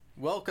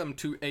welcome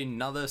to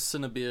another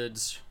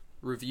CineBeards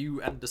review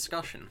and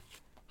discussion.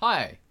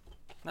 Hi.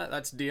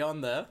 That's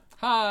Dion there.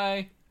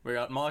 Hi. We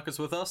got Marcus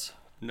with us.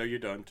 No, you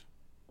don't.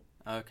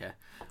 Okay.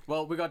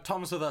 Well, we got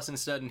Thomas with us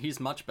instead, and he's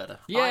much better.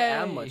 Yay. I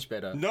am much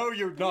better. No,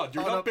 you're not.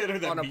 You're not better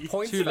than on me. a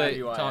points Too late.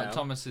 value, I am.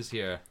 Thomas is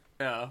here.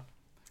 Yeah.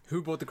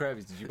 Who bought the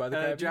Krabbies? Did you buy the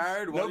Krabbies?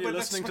 Jared, while No, you're but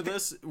let's listening to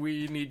this,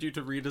 we need you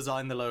to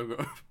redesign the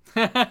logo.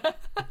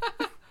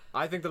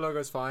 I think the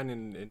logo's fine,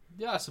 and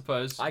Yeah, I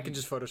suppose. I can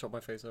just Photoshop my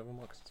face over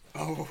Marcus.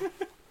 Oh,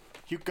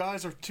 you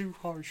guys are too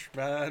harsh,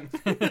 man.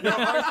 You're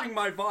harshing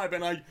my vibe,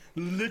 and I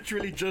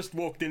literally just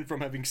walked in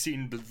from having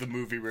seen the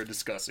movie we're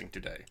discussing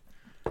today.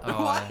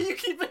 Why are you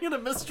keeping it a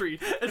mystery?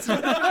 It's in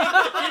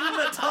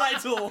the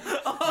title.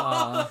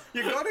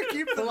 You gotta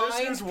keep the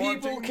listeners Blind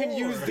people wanting can more.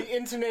 use the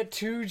internet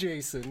too,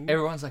 Jason.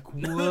 Everyone's like,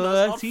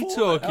 not what's he for-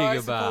 talking I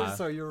about? suppose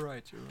so. You're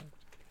right. You're right.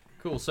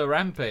 Cool. So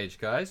Rampage,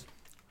 guys.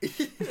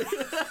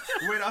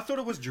 Wait, I thought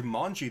it was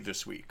Jumanji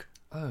this week.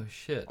 Oh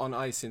shit. On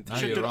ice in No,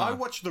 Shit, you're did I wrong.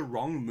 watch the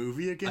wrong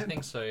movie I again?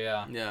 think so.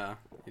 Yeah. Yeah,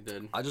 you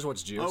did. I just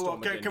watched Geostorm. Oh,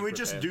 okay. again Can to we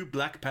just prepare. do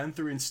Black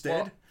Panther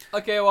instead?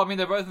 Okay. Well, I mean,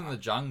 they're both in the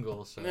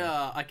jungle, so.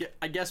 Yeah,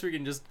 I guess we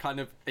can just kind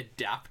of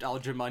adapt our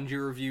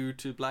Jumanji review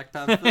to Black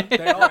Panther.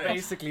 They are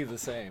basically the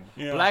same.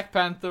 Yeah. Black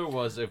Panther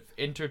was an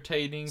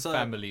entertaining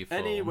family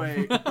film.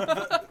 Anyway,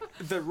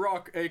 the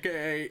Rock,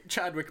 aka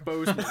Chadwick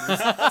Boseman,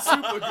 is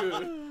super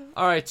good.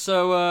 All right.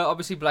 So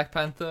obviously, Black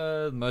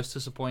Panther, the most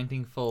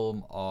disappointing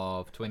film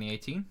of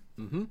 2018.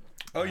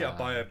 Oh yeah,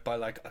 by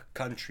like a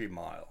country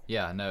mile.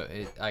 Yeah, no,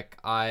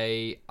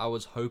 I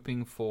was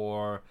hoping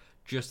for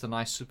just a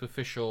nice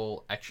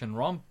superficial action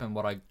romp, and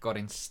what I got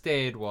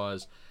instead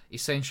was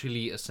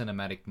essentially a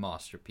cinematic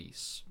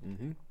masterpiece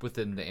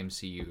within the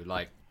MCU.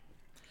 Like,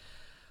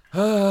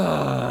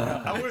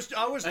 I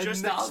was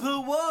just Another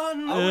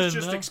one. I was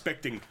just no.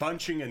 expecting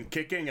punching and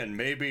kicking and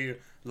maybe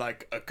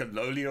like a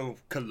colonial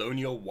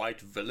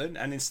white villain,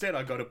 and instead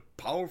I got a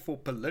powerful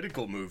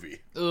political movie.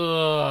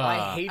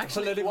 I hate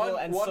Actually, political one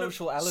and of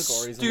social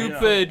allegories.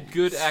 stupid,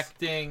 good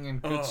acting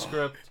and good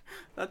script.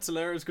 That's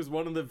hilarious because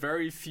one of the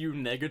very few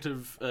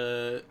negative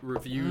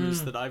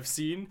reviews that I've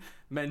seen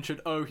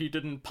mentioned, "Oh, he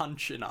didn't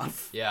punch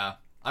enough." Yeah,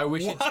 I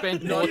wish he'd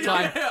spent more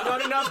time.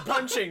 Not enough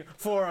punching.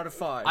 4 out of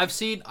 5.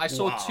 I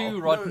saw Wow. 2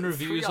 rotten No,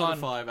 reviews 3 out on. of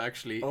 5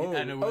 actually,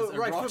 and it was a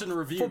right, rotten for,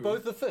 review for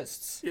both the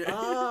fists. Yeah.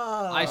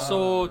 I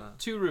saw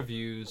 2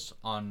 reviews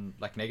on,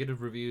 like,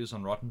 negative reviews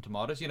on Rotten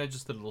Tomatoes, you know,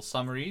 just the little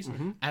summaries.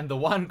 And the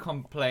one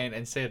complained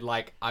and said,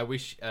 like, I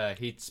wish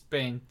he'd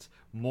spent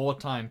more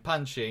time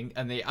punching.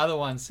 And the other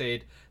one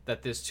said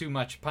that there's too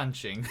much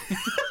punching.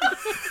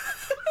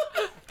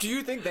 Do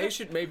you think they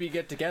should maybe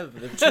get together,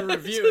 the 2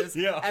 reviewers,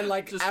 Yeah. and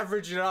like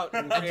average it out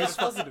and create a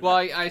positive? Well,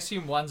 I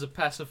assume one's a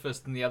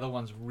pacifist and the other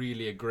one's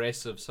really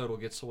aggressive, so it'll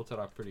get sorted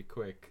out pretty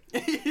quick.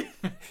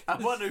 I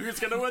wonder who's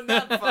gonna win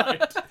that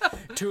fight.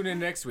 Tune in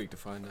next week to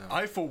find out.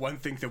 I, for one,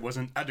 think there was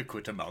an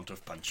adequate amount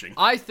of punching.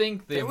 I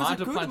think the There was a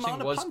amount of good punching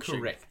amount of was punching.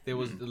 correct. There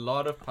was a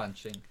lot of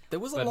punching. There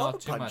was a but lot not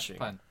of too punching. much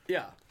punch.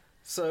 Yeah.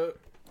 So,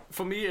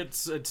 for me,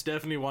 it's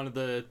definitely one of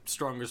the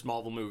strongest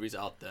Marvel movies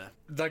out there.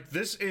 Like,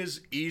 this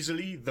is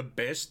easily the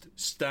best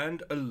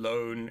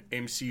standalone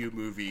MCU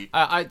movie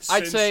I'd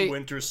since say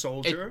Winter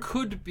Soldier. it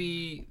could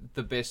be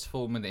the best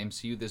film in the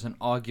MCU. There's an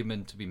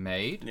argument to be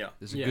made. Yeah.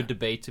 There's a Yeah. good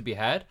debate to be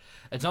had.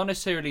 It's not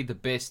necessarily the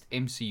best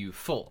MCU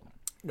film.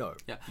 No.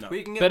 Yeah, No.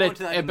 we can get But more it,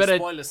 to that in but the it,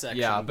 spoiler section.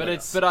 yeah,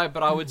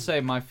 but I would say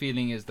my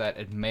feeling is that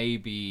it may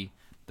be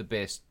the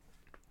best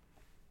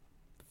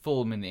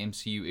film in the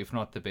MCU, if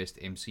not the best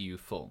MCU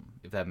film,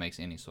 if that makes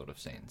any sort of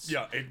sense.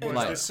 Yeah, it was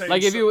Like- the same.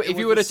 like if you- it if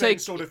you was were the to same take-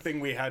 sort of thing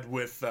we had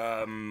with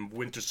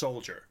Winter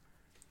Soldier.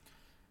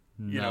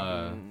 No.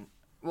 know,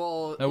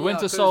 Well, No, yeah,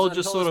 Winter 'cause Soldier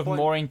until sort this of point-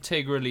 more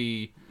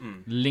integrally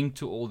linked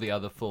to all the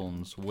other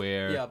films,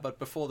 where Yeah, but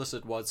before this,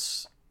 it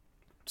was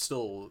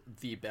still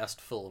the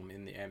best film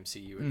in the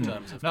MCU in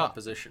terms of No.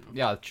 composition.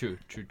 yeah, true.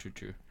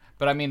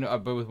 But I mean,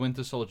 but with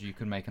Winter Soldier, you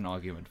can make an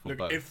argument for Look,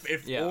 both.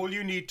 if Yeah. all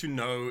you need to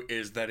know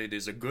is that it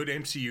is a good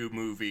MCU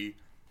movie,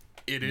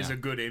 it is Yeah. a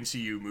good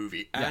MCU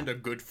movie and a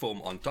good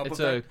film on top It's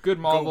of a that. good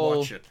Marvel. Go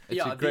watch it. It's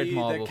yeah, a great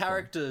Marvel the film.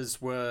 characters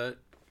were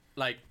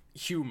like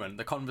human.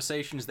 The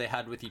conversations they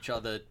had with each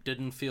other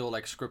didn't feel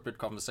like scripted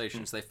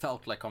conversations. They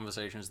felt like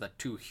conversations that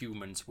 2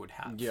 humans would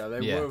have. Yeah,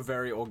 they Yeah. were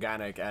very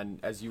organic, and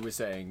as you were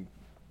saying,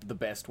 the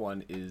best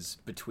one is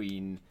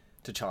between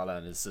T'Challa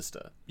and his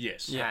sister.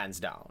 Yes. Hands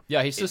down.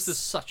 Yeah, his sister's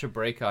such a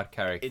breakout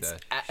character. It's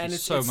She's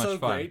it's so it's much so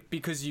fun. great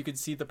because you could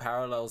see the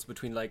parallels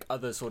between like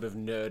other sort of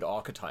nerd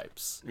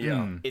archetypes.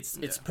 Yeah. It's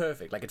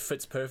perfect. Like it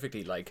fits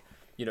perfectly. Like,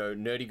 you know,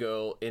 nerdy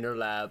girl in her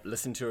lab,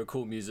 listening to her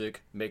cool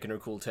music, making her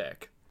cool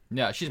tech.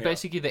 Yeah, she's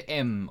basically the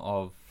M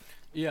of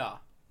Yeah,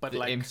 but the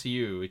like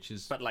MCU, which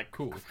is but like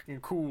cool.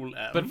 fucking cool.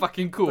 But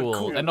fucking cool.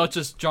 cool. And not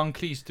just John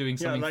Cleese doing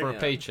something like- for a yeah.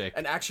 paycheck.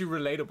 And actually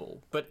relatable,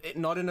 but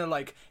not in a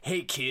like,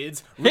 hey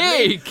kids,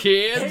 Hey,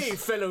 kids! hey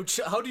fellow,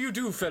 how do you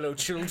do, fellow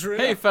children?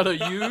 Hey, fellow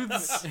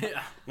youths!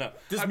 No.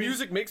 This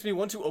music makes me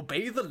want to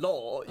obey the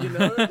law. You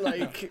know,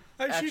 like Hey,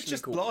 actually she's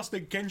just cool.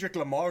 blasting Kendrick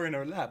Lamar in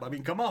her lab. I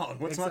mean, come on,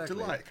 what's not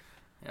Exactly. to like?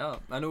 Yeah,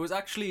 and it was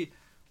actually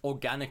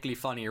organically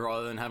funny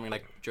rather than having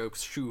like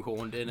jokes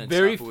shoehorned in and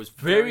Very, stuff. It was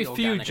very few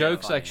organic and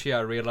jokes, funny. actually, I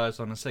realized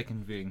on a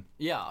second viewing.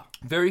 Yeah,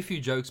 Very few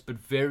jokes, but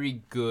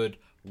very good,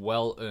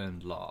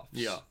 well-earned laughs.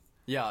 yeah.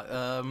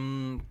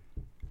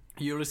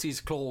 Ulysses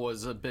Claw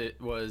was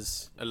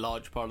a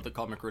large part of the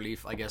comic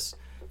relief, I guess,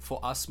 for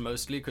us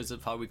mostly because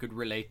of how we could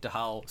relate to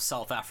how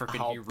South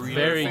African he really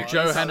Very was.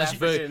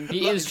 Johannesburg.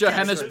 He is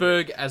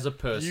Johannesburg as a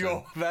person.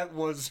 Yo, that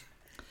was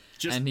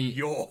just And he-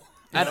 yo.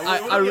 And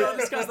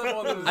Discuss that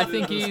more than I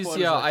think the he's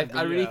spoilers I that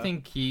could be, really yeah.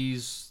 think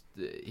he's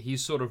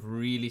sort of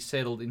really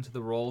settled into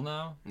the role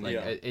now. Like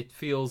Yeah. it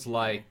feels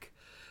like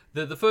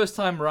the first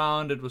time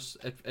round it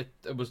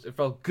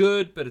felt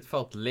good, but it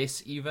felt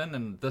less even,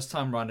 and this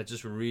time round it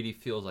just really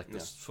feels like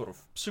this sort of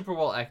super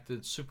well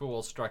acted, super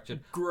well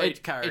structured,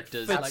 Great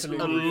characters, It fits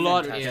absolutely a really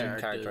lot good in.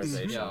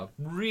 characterization. Yeah,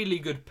 really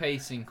good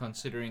pacing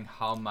considering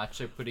how much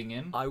they're putting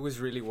in. I was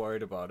really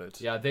worried about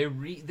it. Yeah, they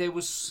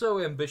were so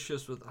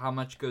ambitious with how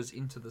much goes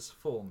into this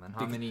film and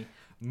how many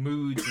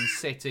moods and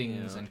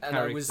settings and And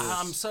I was- characters.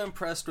 I'm so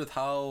impressed with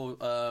how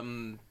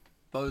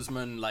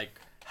Boseman like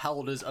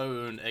held his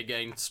own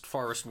against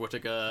Forrest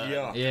Whitaker,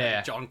 Yeah. and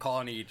Yeah. John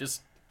Carney.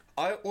 Just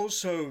I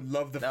also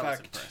love the that was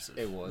fact, impressive.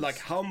 It was. like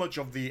how much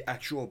of the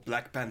actual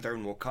Black Panther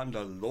and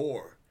Wakanda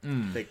lore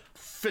they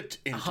fit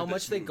into how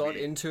much this they got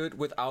movie. into it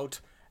without,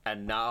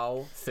 and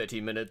now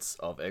 30 minutes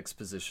of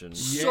exposition.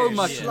 So Yes.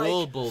 much Yeah.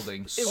 world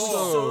building, It was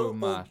so so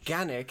much.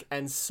 organic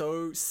and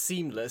so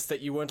seamless that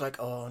you weren't like,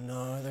 oh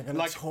no, they're gonna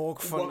Like talk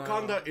for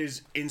Wakanda now.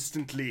 is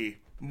instantly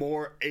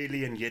more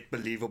alien yet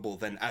believable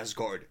than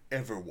Asgard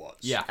ever was.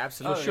 Yeah,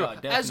 Absolutely. for sure. Oh, yeah,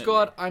 definitely.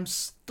 Asgard, I'm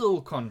still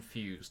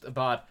confused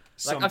about.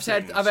 Like Some I've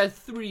things. had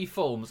 3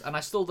 films, and I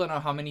still don't know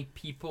how many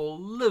people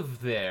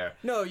live there.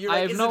 No, you're I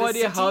like, have is no it a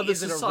idea city? how the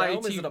is it a realm?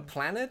 society. Is it a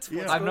planet?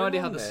 Yeah. I have no going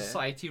idea how on the there?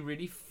 society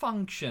really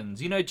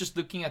functions. You know, just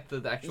looking at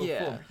the actual Yeah.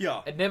 film.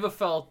 Yeah. It never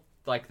felt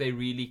like they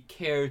really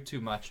cared too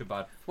much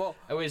about. Well,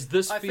 Whereas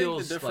this I think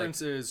feels the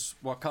difference is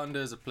Wakanda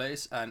is a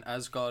place and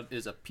Asgard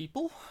is a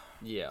people.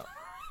 Yeah.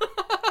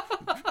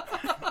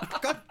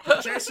 God,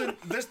 Jason,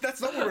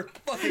 that's not what we're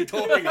fucking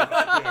talking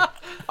about here.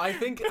 I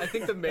think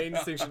the main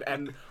distinction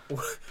and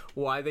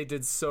why they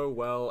did so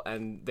well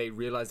and they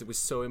realized it was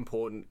so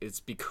important is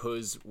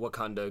because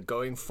Wakanda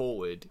going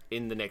forward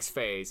in the next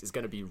phase is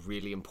going to be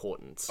really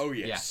important. Oh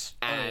yes.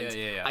 And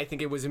yeah. I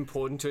think it was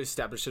important to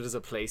establish it as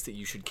a place that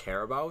you should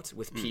care about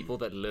with people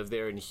that live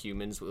there and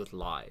humans with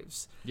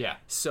lives. Yeah.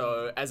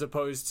 So as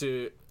opposed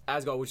to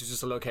Asgard, which is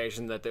just a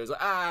location that there's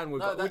like, and we're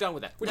done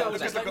with that. We're done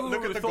with look that. at the-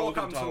 look at the Thor Golden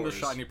comes from the Towers.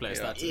 shiny place.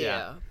 Yeah. That's it.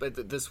 Yeah,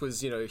 but this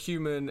was,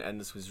 human, and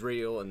this was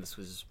real, and this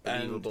was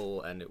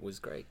believable, and it was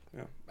great.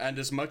 Yeah. And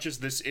as much as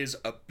this is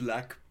a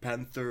Black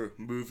Panther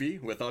movie,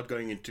 without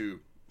going into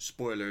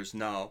spoilers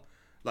now,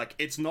 like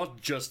it's not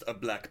just a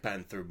Black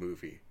Panther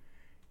movie.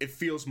 It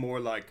feels more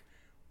like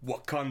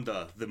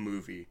Wakanda the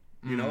movie.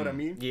 You know what I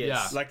mean? Yes.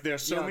 Yeah. Like there are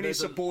so Yeah, many there's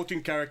a-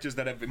 supporting characters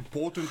that have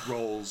important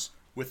roles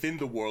within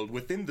the world,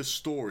 within the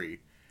story,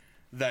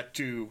 that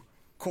to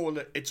call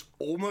it's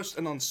almost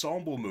an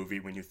ensemble movie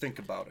when you think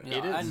about it. Yeah,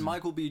 It is. And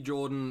Michael B.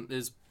 Jordan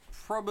is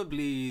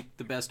probably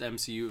the best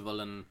MCU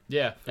villain.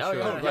 Yeah, for Oh, sure.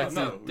 yeah, Like,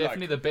 no,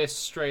 definitely the best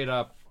straight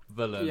up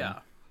villain. Yeah.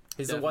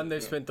 He's the one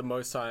they've spent the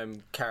most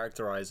time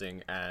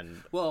characterizing,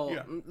 and Well,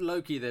 Yeah.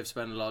 Loki, they've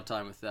spent a lot of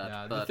time with that.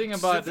 Yeah, the but thing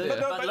about- but, But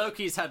no, but but-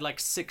 Loki's had like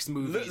 6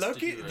 movies.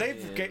 Loki, to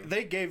do it.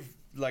 they gave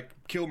like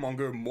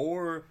Killmonger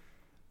more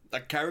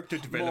like character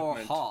more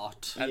development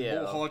heart. and Yeah.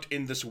 more heart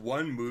in this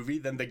one movie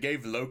than they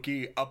gave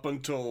Loki up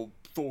until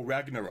Thor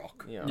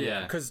Ragnarok.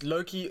 Yeah. because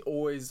Loki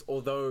always,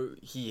 although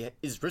he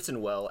is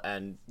written well,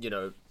 and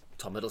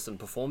Tom Hiddleston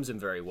performs him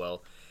very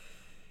well,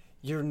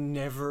 you're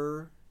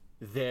never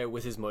there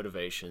with his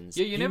motivations.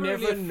 Yeah, you're never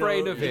really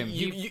afraid of him.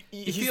 He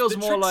he's feels the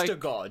more like- trickster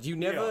god. You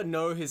never Yeah.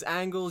 know his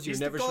angles. You're He's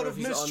the never god sure of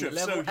if he's on the mischief,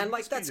 so level, he and like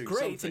must be that's doing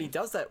great, and something. he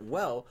does that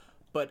well.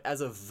 But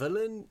as a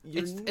villain,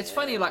 you're It's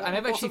funny, like I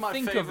never Also, actually my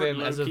think of favorite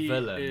him as a Loki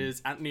villain.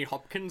 Is Anthony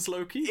Hopkins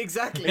Loki?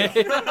 exactly.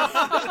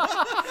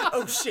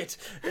 Oh shit!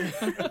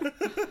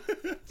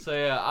 So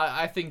yeah,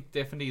 I think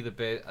definitely the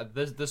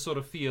best. This sort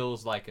of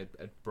feels like it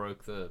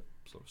broke the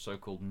sort of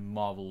so-called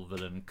Marvel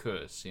villain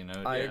curse.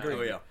 I agree.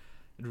 Oh yeah.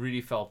 It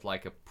really felt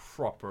like a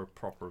proper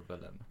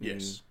villain.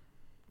 Yes.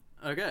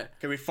 Okay.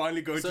 Can we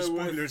finally go into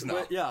spoilers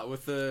now?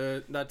 With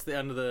that's the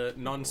end of the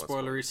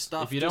non-spoilery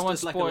stuff. If you don't Just want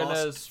as, like, a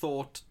spoilers- last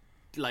thought,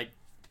 like,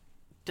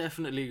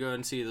 definitely go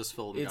and see this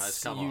film, guys.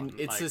 It's Come on.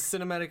 it's like, a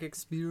cinematic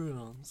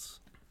experience.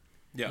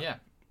 Yeah.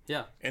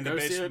 yeah. in the go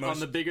best- see it on most-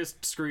 the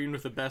biggest screen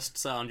with the best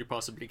sound you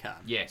possibly can.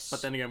 Yes.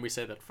 But then again, we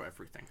say that for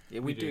everything. Yeah,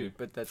 we do,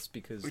 but that's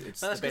because it's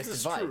That's the best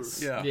 'cause it's advice.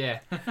 true. Yeah.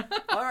 Yeah.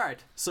 All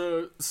right.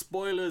 So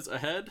spoilers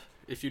ahead.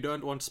 If you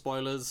don't want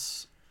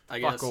spoilers, I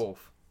guess. Fuck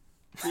off.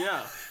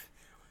 Yeah.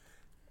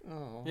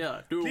 Oh.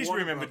 Yeah. Do Please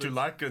Warner remember to Brothers.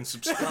 like and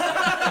subscribe.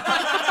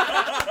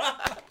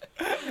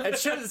 And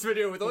share this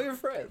video with all your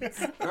friends.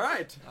 All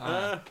right.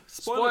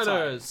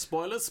 Spoilers.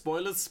 Spoilers.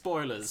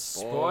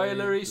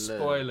 Spoilery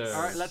spoilers.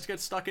 All right. Let's get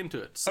stuck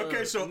into it. So,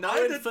 Okay, so no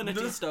I did-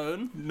 Infinity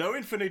Stone. No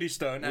Infinity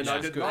Stone, and I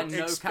Sounds did good. not And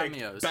no expect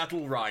cameos.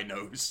 battle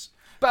rhinos.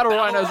 Battle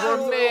Rhinos were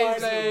Battle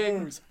amazing.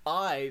 Rhinos.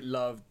 I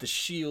loved the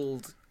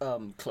shield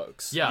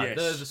cloaks. Yeah,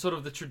 Yes. the sort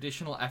of the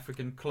traditional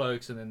African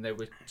cloaks, and then they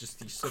were just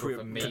these sort Crib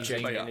of amazing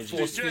projecting Yeah. energy.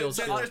 force fields.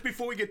 Just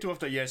before we get to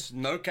after, yes,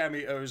 no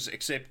cameos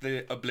except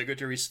the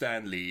obligatory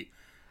Stan Lee.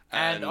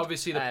 And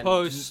obviously the and-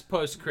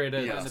 post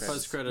credits. Yeah. And the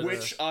post credits.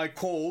 Which I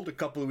called a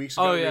couple of weeks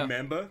ago, Oh, yeah.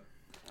 remember?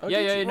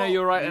 Yeah, no,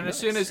 you're right. And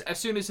nice. as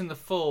soon as in the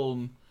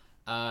film,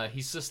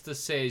 his sister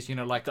says,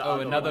 like, The oh,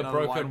 other another one,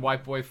 broken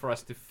white boy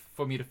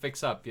for me to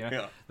fix up.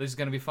 Yeah. This is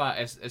gonna be fine.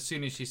 As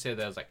soon as she said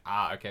that, I was like,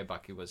 okay,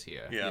 Bucky was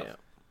here. Yeah.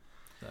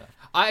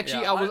 I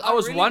actually, Yeah, I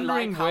was really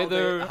wondering like how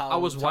whether they- how I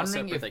was how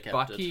wondering separate if they kept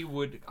Bucky it.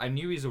 would. I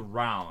knew he's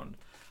around,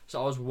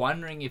 so I was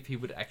wondering if he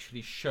would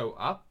actually show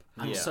up.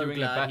 I'm so during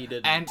glad the he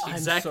didn't. And I'm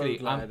exactly, so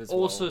glad I'm as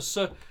also well.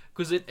 so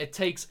because it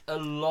takes a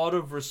lot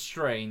of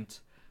restraint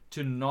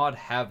to not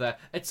have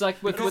that. It's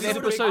like with Because it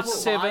would episode make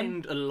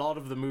 7. a lot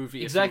of the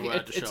movie. Exactly, If you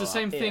were to it's the show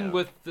same up. thing Yeah.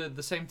 with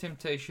the same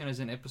temptation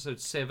as in episode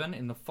 7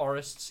 in the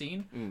forest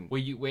scene,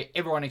 Mm. where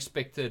everyone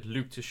expected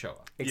Luke to show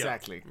up.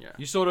 Exactly. Yeah.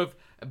 You sort of,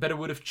 but it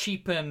would have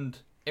cheapened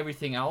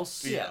everything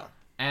else. Yeah.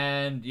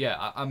 And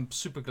yeah, I'm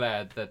super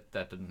glad that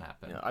didn't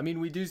happen. Yeah, I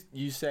mean,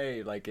 you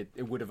say like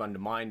it would have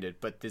undermined it,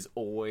 but there's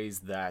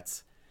always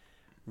that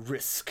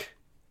risk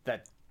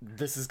that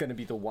this is going to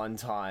be the one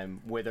time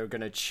where they're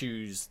going to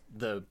choose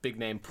the big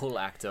name pull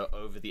actor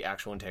over the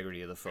actual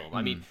integrity of the film.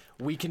 I mean,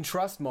 we can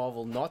trust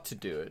Marvel not to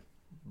do it,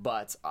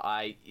 but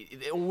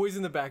always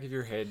in the back of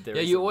your head there.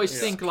 Yeah, is you a always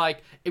risk. think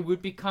like it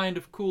would be kind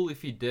of cool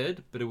if he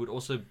did, but it would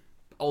also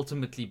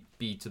ultimately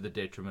be to the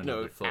detriment No,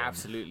 of the film.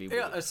 absolutely.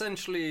 Yeah, would.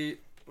 essentially,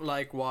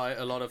 like why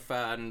a lot of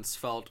fans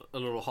felt a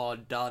little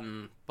hard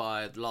done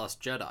by The Last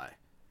Jedi.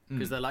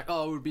 Because they're like,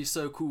 oh, it would be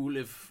so cool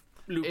if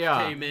Luke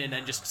Yeah. came in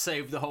and just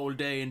saved the whole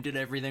day and did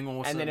everything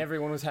awesome. And then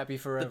everyone was happy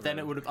forever. But then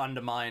it would have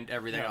undermined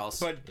everything Yeah, else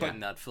but-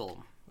 in that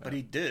film. But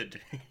he did.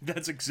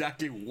 That's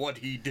exactly what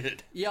he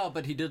did. Yeah,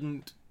 but he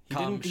didn't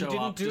come, didn't- he show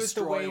didn't up, do it the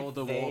destroy way all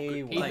the they walk.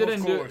 wanted. He Like,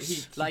 didn't do. course.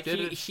 He did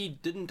it. he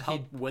didn't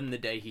help win the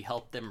day. He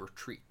helped them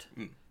retreat.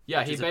 Yeah,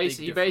 which he, is a big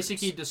he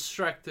basically difference.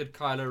 distracted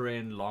Kylo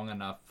Ren long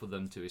enough for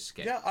them to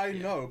escape. Yeah, I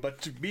know,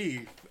 but to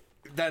me,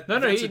 No,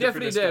 that's he a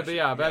definitely different did, but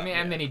yeah, discussion.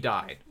 and then he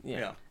died.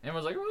 Yeah. And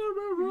was like,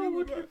 oh,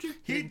 what did you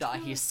He didn't die.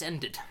 He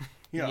ascended.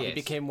 Yeah. Yes. He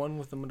became one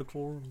with the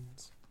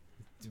midichlorians.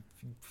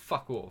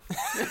 fuck off.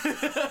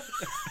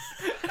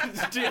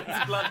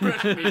 Blood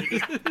pressure meter.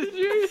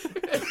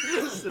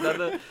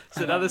 It's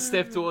another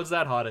step towards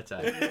that heart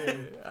attack.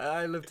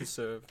 I live to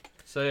serve.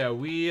 So yeah,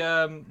 we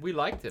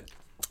liked it.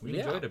 We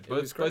Yeah, enjoyed it. it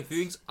was Both great.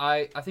 viewings.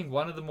 I think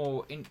one of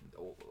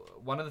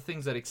the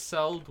things that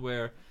excelled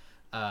where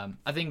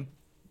I think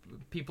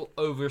people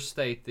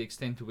overstate the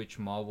extent to which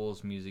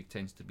Marvel's music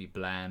tends to be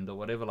bland or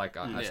whatever. Like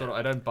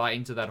I don't buy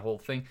into that whole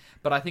thing.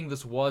 But I think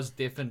this was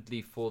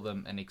definitely for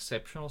them an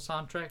exceptional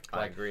soundtrack. I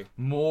Like, agree.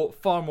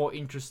 far more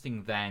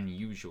interesting than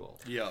usual.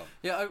 Yeah.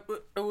 Yeah,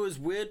 it was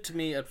weird to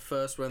me at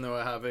first when they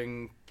were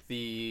having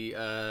the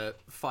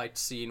fight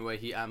scene where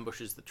he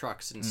ambushes the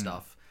trucks and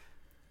stuff.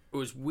 It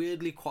was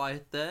weirdly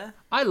quiet there.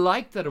 I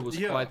liked that it was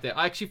Yeah. quiet there.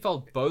 I actually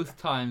felt both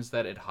times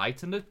that it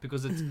heightened it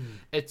because it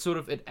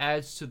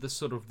adds to this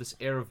sort of this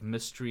air of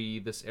mystery,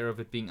 this air of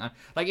it being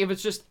like if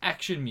it's just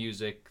action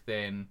music,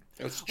 then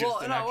It's just Well,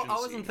 an no, action I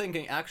wasn't scene.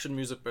 thinking action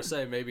music per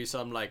se. Maybe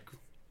some like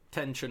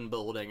tension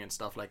building and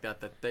stuff like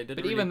that they didn't.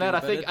 but really even do, that, I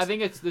but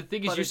think it's- it's the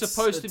thing is but you're it's-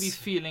 supposed to be it's-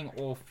 feeling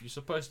off. You're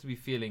supposed to be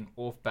feeling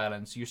off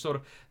balance. You sort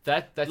of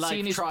that like,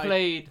 scene is try-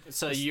 played.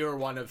 So you're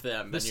one of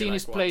them. The and scene you're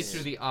is like, played "What?"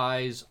 through the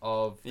eyes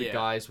of the Yeah.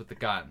 guys with the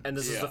gun. And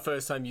this is Yeah. the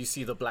first time you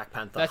see the Black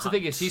Panther. That's the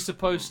thing is hunt. he's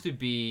supposed to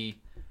be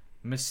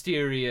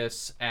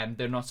mysterious and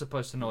they're not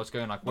supposed to know what's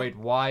going on. Like, wait,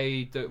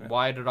 why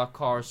did our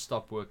cars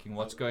stop working?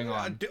 What's going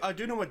on? I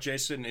do know what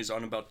Jason is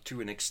on about to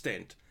an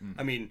extent.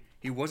 I mean,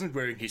 he wasn't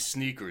wearing his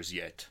sneakers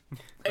yet.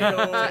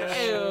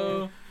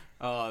 Ew.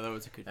 Oh, that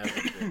was a good. That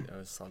was good. That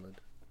was solid.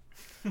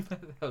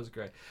 That was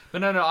great. But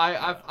no,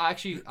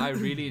 I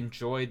really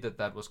enjoyed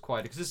that was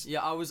quiet because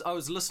Yeah, I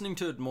was listening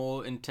to it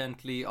more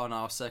intently on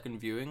our second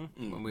viewing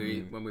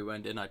when we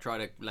went in. I try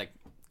to like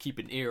keep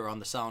an ear on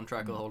the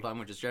soundtrack the whole time,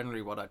 which is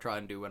generally what I try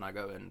and do when I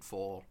go in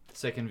for.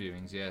 second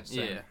viewings, yeah.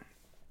 Same.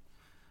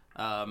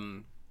 Yeah.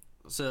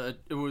 So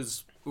it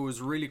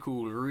was really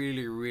cool,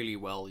 really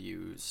well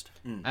used.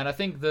 And I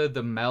think the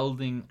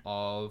melding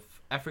of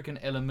African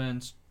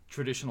elements,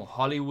 traditional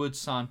Hollywood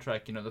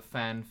soundtrack, the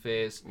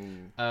fanfares,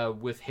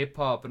 with hip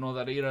hop and all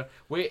that,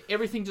 where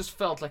everything just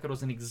felt like it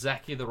was in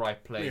exactly the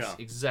right place, Yeah.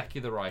 exactly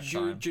the right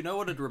Do time. you know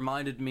what it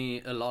reminded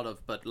me a lot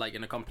of, but like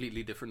in a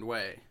completely different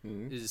way?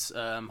 Is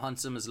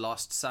Hans Zimmer's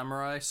Last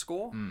Samurai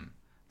score?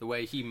 The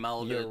way he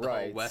melded You're the whole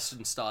right.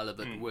 Western style of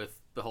it with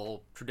the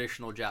whole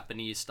traditional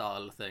Japanese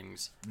style of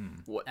things,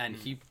 and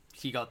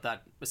he got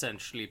that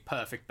essentially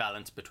perfect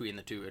balance between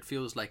the two. It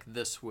feels like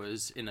this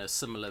was in a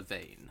similar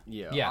vein.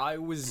 Yeah. I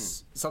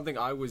was something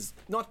I was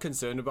not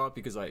concerned about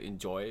because I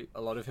enjoy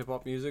a lot of hip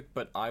hop music,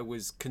 but I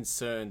was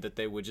concerned that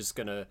they were just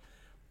gonna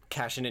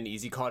cash in an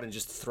easy card and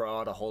just throw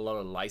out a whole lot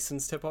of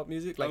licensed hip hop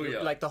music. Like, Oh, yeah.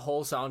 like the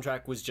whole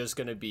soundtrack was just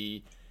gonna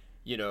be,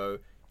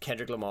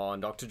 Kendrick Lamar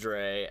and Dr.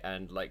 Dre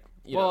and like.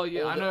 Well,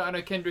 yeah, I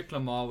know Kendrick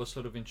Lamar was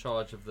sort of in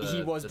charge of the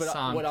He was, the but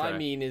what I soundtrack.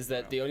 mean is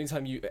that the only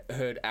time you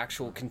heard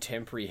actual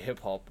contemporary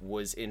hip hop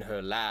was in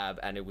her lab,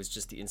 and it was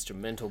just the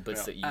instrumental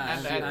bits that you.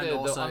 And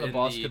also on the in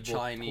basketball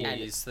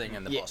Chinese thing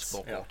and the Yes.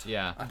 basketball court.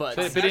 Yeah, But-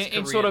 but That's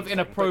in sort of Korean thing,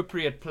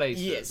 inappropriate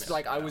places. Yes,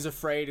 like I was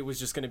afraid it was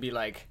just going to be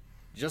like,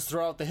 just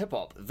throw out the hip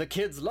hop. The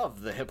kids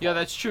love the hip hop. Yeah,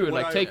 that's true. What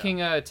Like I-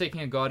 taking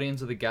a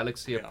Guardians of the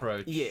Galaxy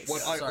approach. Yes.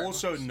 What I Sorry,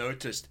 also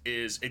noticed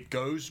is it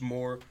goes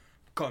more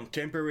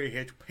contemporary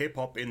hip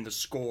hop in the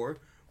score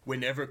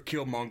whenever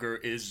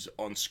Killmonger is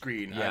on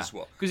screen Yeah. as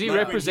well. 'Cause he Like,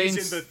 when represents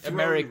he's in the throne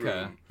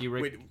America.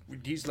 room,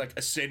 when he's like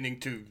ascending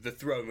to the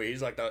throne, where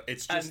he's like,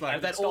 it's just And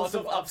like that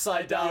also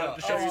upside down Yeah,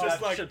 to show you it's just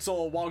that like shit's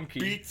all wonky.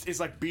 beats. It's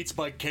like beats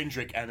by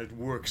Kendrick, and it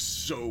works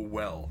so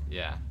well.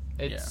 Yeah,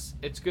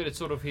 it's good. It's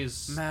sort of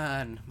his.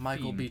 Man,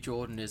 Michael Theme. B.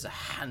 Jordan is a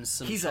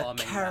handsome, He's a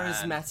charming man.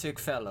 charismatic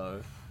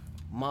fellow.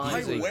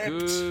 He's a wept.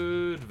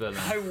 good villain.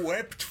 I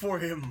wept for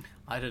him.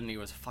 I didn't think he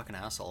was a fucking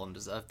asshole and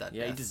deserved that.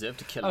 Yeah, he death. deserved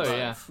to kill Oh,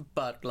 himself. yeah.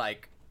 But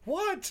like,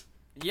 What?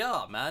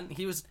 yeah, man,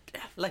 he was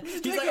like,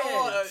 he's dickhead. like,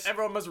 oh,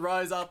 everyone must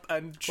rise up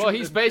and. Well, shoot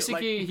he's and-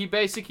 basically,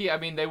 like, I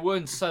mean, they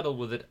weren't subtle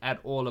with it at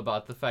all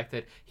about the fact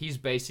that he's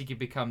basically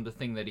become the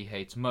thing that he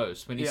hates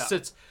most. When he Yeah.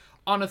 sits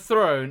on a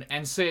throne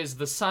and says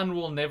the sun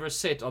will never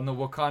set on the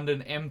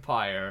Wakandan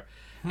Empire,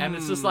 and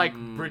it's just like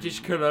British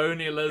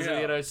colonialism,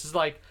 Yeah. you know, it's just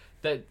like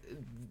that.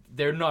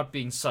 They're not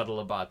being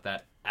subtle about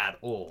that at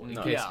all, in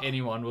case Yeah.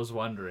 anyone was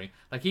wondering.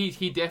 Like, he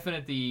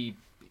definitely,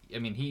 I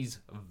mean, he's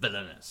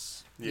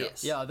villainous.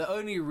 Yes. Yeah, the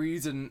only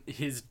reason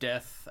his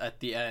death at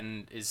the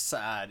end is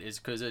sad is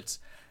because it's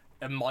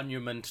a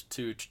monument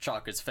to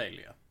T'Chaka's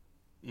failure.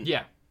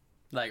 Yeah.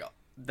 Like,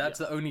 that's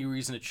the only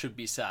reason it should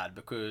be sad,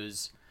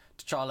 because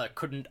T'Challa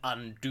couldn't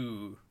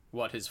undo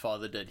what his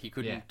father did. He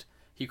couldn't.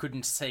 He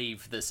couldn't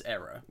save this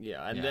era.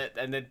 Yeah, and Yeah.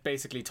 that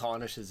basically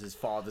tarnishes his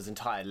father's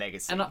entire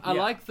legacy. And I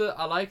Yeah.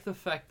 like the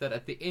fact that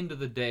at the end of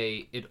the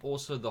day, it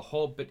also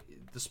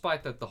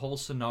despite that the whole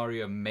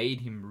scenario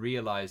made him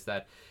realize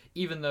that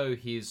even though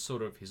his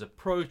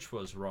approach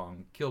was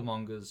wrong,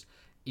 Killmonger's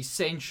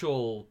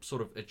essential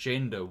sort of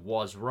agenda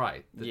was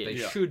right. That Yeah. they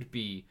Yeah. should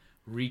be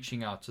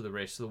reaching out to the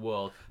rest of the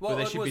world, Well, but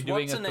they it should was be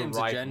doing it the what's-her-name's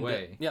right agenda.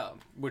 way. Yeah,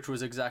 which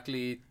was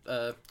exactly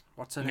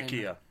what's her name?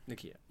 Nakia.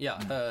 Nikia.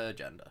 Yeah, her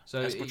agenda. So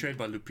As portrayed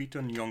by Lupita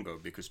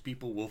Nyong'o, because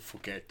people will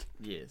forget.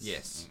 Yes.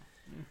 yes.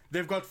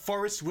 They've got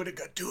Forrest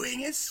Whitaker doing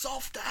his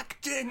soft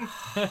acting.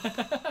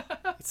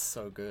 It's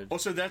so good.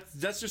 Also,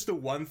 that's just the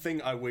one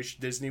thing I wish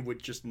Disney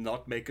would just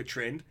not make a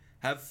trend.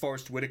 Have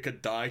Forrest Whitaker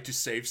die to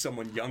save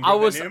someone younger I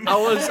was than him.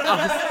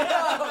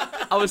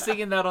 I was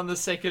thinking that on the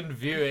second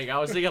viewing. I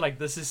was thinking like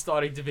this is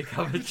starting to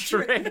become a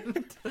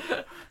trend.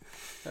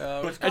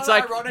 It's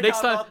like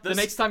the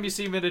next time you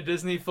see him in a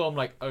Disney film,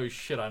 like, oh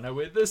shit, I know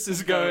where this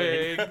is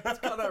going. It's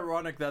kind of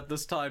ironic that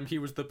this time he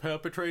was the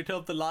perpetrator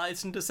of the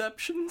lies and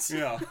deceptions.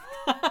 Yeah.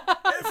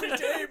 Every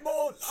day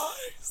more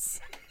lies.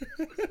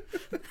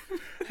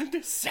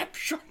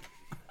 Deception.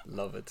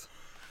 Love it.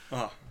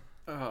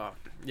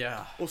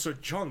 Yeah. Also,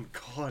 John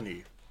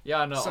Carney.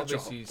 Yeah, no, Such a-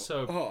 obviously,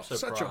 so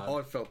such a proud.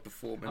 heartfelt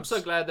performance. I'm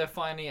so glad they're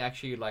finally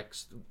actually like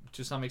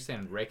to some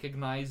extent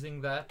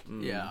recognizing that.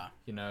 Yeah.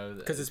 You know,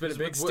 Because it's been a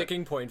big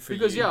sticking point for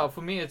Because you. yeah,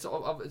 for me it's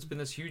been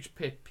this huge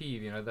pet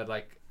peeve, you know, that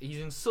like he's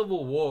in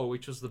Civil War,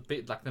 which was the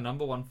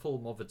number one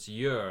film of its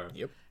year.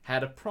 Yep.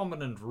 Had a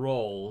prominent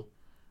role,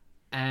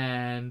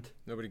 and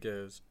Nobody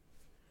cares.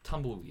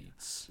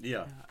 tumbleweeds.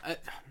 Yeah.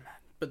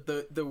 But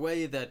the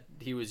way that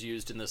he was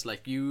used in this,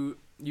 like you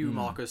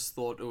Marcus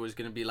thought it was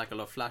going to be like a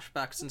lot of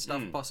flashbacks and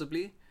stuff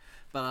possibly,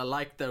 but I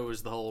like there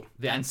was the whole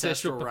The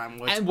ancestral realm.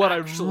 where and it's what I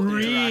actual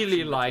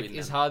really interaction like between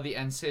is them. how the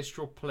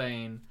ancestral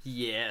plane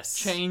yes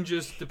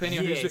changes depending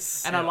on who's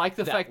Yes. and I like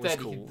the That fact was that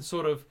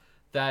cool.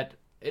 that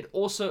it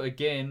also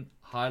again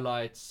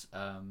highlights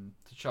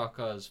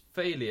T'Chaka's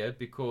failure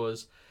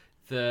because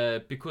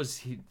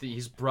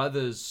his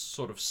brother's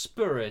sort of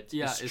spirit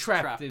is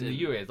trapped in the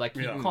US. Like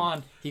Yeah.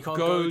 he can't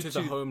go to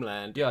the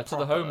homeland. to the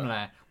proper.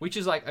 homeland, which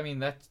is like, I mean,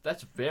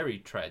 that's very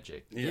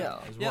tragic. Yeah.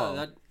 As yeah well.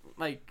 that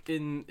like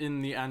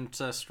in the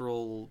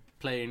ancestral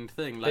plane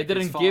thing, They like his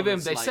didn't give him.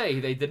 father's They like, say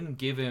they didn't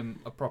give him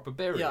a proper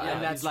burial. Yeah, and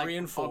he's that's like,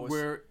 reinforced.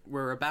 "Oh,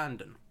 we're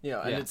abandoned."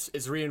 Yeah, and Yeah.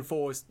 it's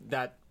reinforced,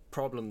 that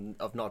problem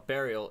of not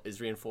burial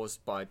is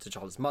reinforced by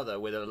T'Challa's mother,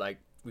 where they're like,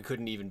 we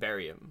couldn't even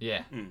bury him.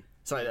 Yeah.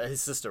 Sorry,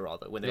 his sister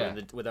rather, when they Yeah.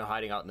 were when they're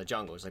hiding out in the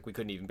jungle. It's like we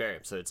couldn't even bury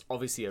him. So it's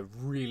obviously a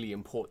really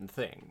important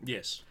thing.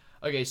 Yes.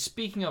 Okay,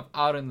 speaking of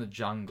out in the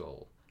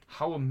jungle,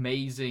 how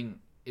amazing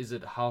is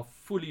it how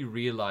fully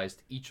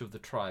realized each of the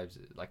tribes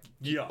is? Like,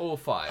 Yeah. all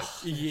five.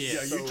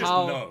 Yeah, you just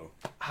How- know.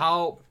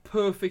 How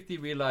perfectly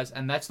realized,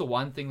 and that's the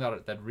one thing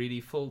that really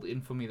filled in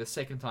for me the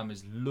second time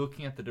is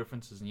looking at the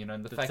differences, and you know,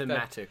 and the The fact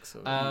thematics.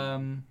 Of, that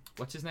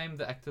what's his name,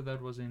 the actor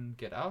that was in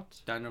Get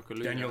Out? Daniel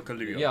Kaluuya. Daniel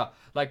Kaluuya. Yeah,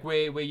 like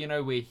where you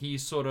know where he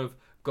sort of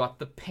got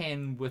the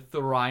pen with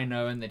the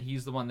rhino, and that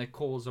he's the one that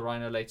calls the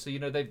rhino late. So you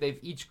know they've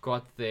each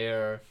got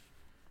their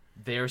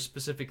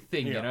specific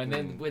thing, you Yeah. know, and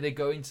then where they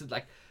go into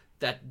like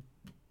that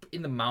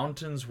in the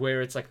mountains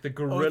where it's like the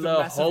gorilla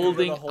massive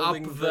holding gorilla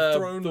holding up the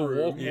throne the room.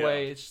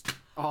 walkway. It's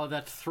Oh,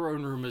 that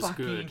throne room is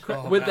fucking good.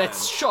 incredible. Oh, With man. that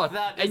shot,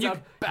 That and is you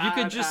a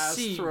could just badass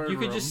see throne you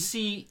could room. just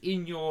see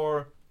in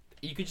your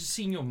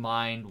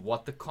mind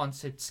what the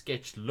concept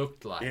sketch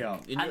looked like. Yeah.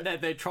 And then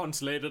they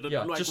translated it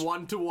Yeah, like just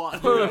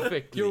 1-to-1.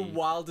 Perfectly. Your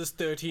wildest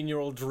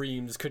 13-year-old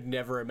dreams could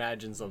never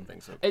imagine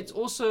something so. It's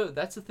also,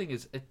 that's the thing,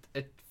 is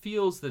it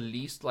feels the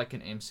least like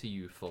an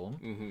MCU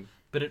film,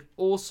 but it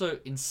also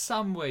in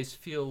some ways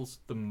feels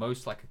the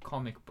most like a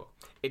comic book.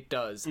 It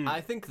does.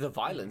 I think the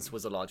violence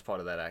was a large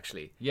part of that,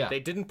 actually. Yeah. They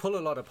didn't pull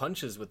a lot of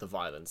punches with the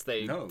violence.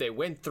 They No. they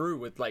went through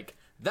with, like,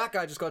 that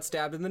guy just got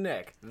stabbed in the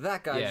neck.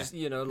 That guy Yeah. just,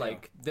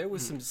 like, there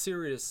was some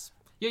serious...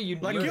 Yeah, you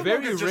Like, very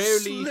Killmonger just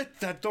rarely slit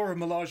that Dora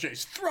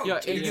Milaje's throat. Yeah,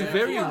 in you front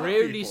very of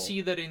rarely people.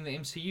 see that in the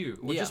MCU,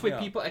 or Yeah. just where Yeah.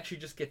 people actually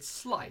just get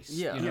sliced.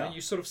 Yeah. You know, Yeah.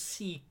 you sort of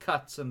see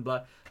cuts and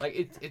blood. Like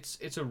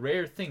it's a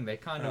rare thing. They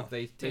kind of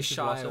they tend to shy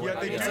gloss away.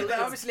 away. Yeah, they So do they that.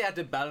 obviously had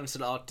to balance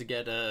it out to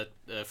get a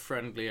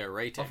friendlier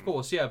rating. Of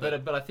course, yeah,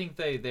 but I think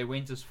they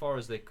went as far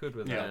as they could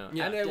with Yeah. that.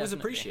 Yeah, and it was definitely.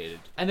 appreciated.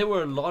 And there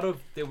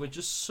were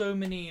just so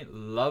many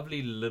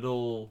lovely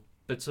little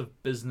bits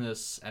of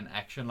business and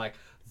action, like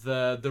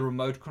the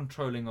remote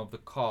controlling of the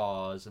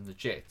cars and the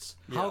jets.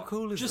 How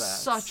cool is Just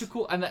that? such a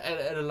cool, and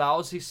it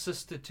allows his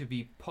sister to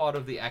be part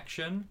of the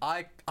action.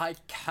 I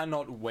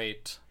cannot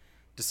wait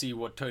to see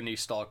what Tony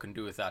Stark can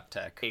do with that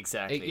tech.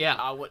 Exactly. Yeah,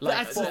 I would,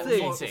 that's the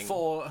for- thing.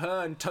 For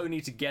her and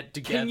Tony to get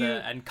together you-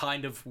 and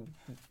kind of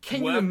Can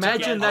you work imagine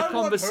together. that I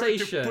want her to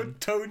conversation?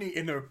 put Tony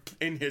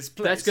in his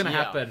place. That's gonna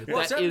Yeah. happen. Well,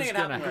 That certainly is gonna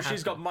gonna happen because happen.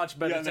 she's got much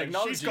better Yeah, no,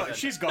 technology.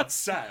 she's got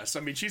sass.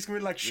 I mean, she's gonna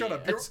be like, "Shut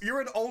up! You're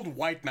an old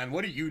white man.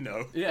 What do you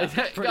know?" yeah,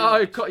 pretty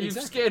Oh, much. you've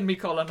scared me,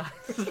 colonizer.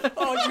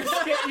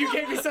 Oh, you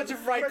gave me such a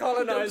fright,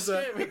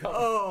 colonizer. Scare me, Colin.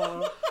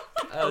 Oh,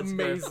 That's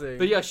great. amazing.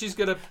 But yeah, she's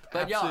gonna.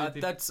 But yeah,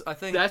 absolutely- I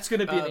think that's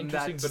gonna be an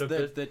interesting that's bit of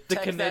the the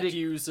tech kinetic that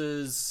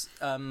uses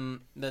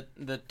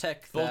the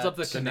tech builds that, up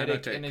the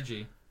kinetic nanotech.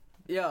 energy.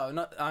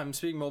 Yeah, I'm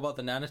speaking more about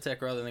the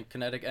nanotech rather than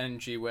kinetic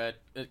energy, where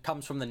it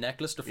comes from the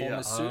necklace to form Yeah.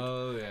 his suit.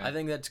 Oh yeah. I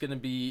think that's going to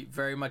be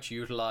very much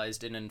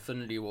utilized in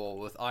Infinity War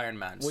with Iron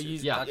Man. suit.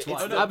 yeah, that's it's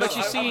why. the- I've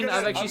actually I'm seen gonna-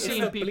 I've actually I'm seen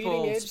gonna- people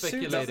bleeding edge suit,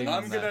 speculating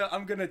on that.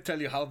 I'm gonna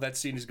tell you how that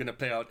scene is gonna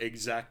play out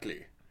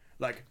exactly.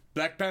 Like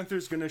Black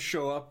Panther's gonna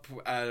show up,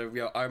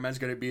 Iron Man's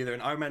gonna be there,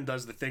 and Iron Man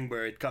does the thing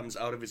where it comes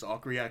out of his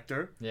arc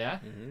reactor, Yeah.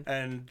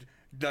 and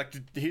like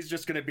he's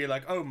just gonna be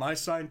like, "Oh, my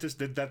scientist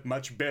did that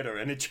much better,"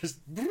 and it just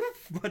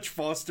much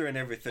faster and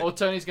everything. Or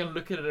Tony's gonna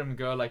look at him and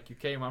go like, "You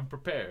came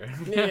unprepared,"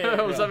 Yeah.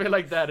 or something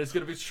like that. It's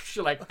gonna be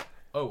like,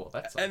 "Oh well,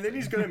 that's." And then something."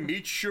 he's gonna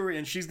meet Shuri,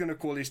 and she's gonna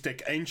call his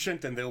tech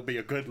ancient, and there'll be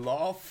a good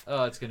laugh.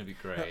 Oh, it's gonna be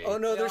great. Oh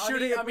no, they're Yeah,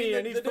 shooting at me. I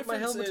the need to put my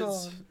difference helmet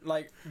is, on.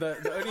 Like the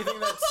only thing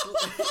that's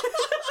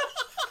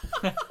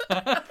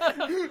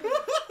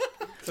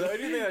the only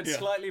thing that Yeah.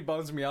 slightly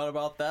bums me out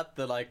about that,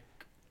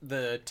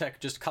 the tech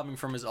just coming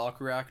from his arc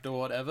reactor or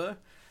whatever,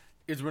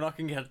 is we're not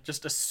gonna get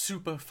just a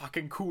super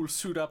fucking cool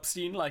suit up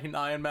scene like in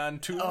Iron Man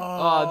 2.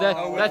 Oh, that's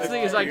the with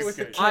thing the is like case. With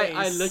the I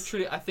case.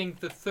 literally I think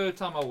the third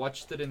time I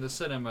watched it in the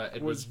cinema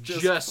it was Was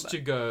just just to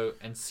go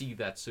and see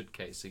that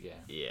suitcase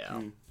again.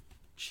 Yeah.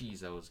 Jeez,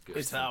 that was good. that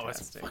was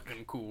fantastic.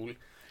 fucking cool.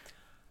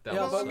 That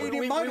Yeah, was but so- we, mean, he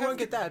we might have won't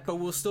to- get that, but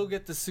we'll still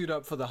get the suit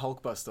up for the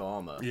Hulkbuster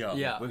armor. Yeah.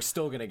 Yeah. We're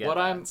still gonna get what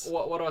that.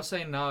 what I was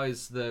saying now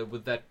is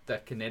with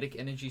that kinetic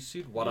energy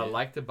suit. What I Yeah.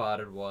 liked about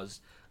it was,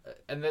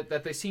 and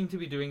that they seem to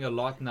be doing a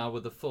lot now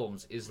with the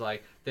films is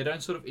like they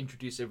don't sort of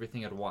introduce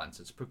everything at once.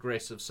 It's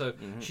progressive. So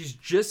she's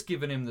just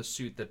given him the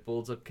suit that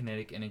builds up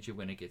kinetic energy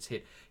when it gets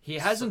hit. He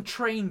hasn't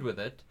trained with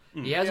it.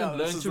 He hasn't Yeah, this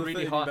learned is to the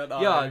really thing hard.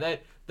 that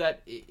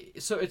Yeah,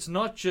 so it's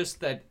not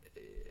just that.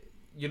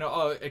 You know,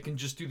 oh, it can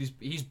just do this.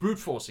 He's brute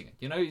forcing it.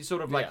 You know, he's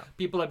sort of like Yeah.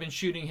 people have been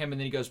shooting him,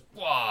 and then he goes,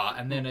 "Wah!"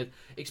 and then it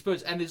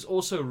explodes. And there's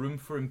also room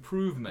for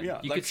improvement. Yeah,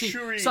 you like could see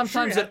Shuri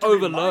sometimes had it to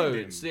remind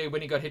overloads. him. Yeah,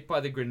 when he got hit by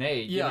the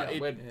grenade. Yeah, you know,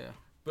 it- when- Yeah.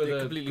 with They the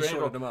completely grenade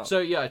shorted roll. him out. So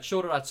yeah, it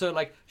shorted out. So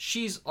like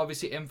she's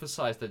obviously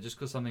emphasized that just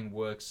because something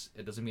works,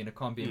 it doesn't mean it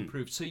can't be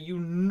improved. So you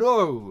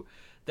know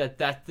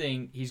that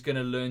thing he's going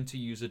to learn to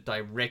use it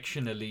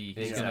directionally.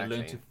 He's going to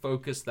learn Exactly. to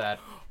focus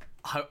that.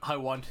 I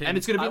want him. And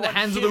it's gonna be I in the want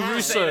hands of the him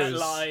to say that Russos.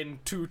 line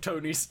to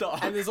Tony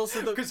Stark. And there's also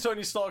the- because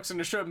Tony Stark's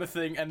gonna show him a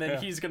thing, and then Yeah.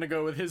 he's gonna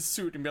go with his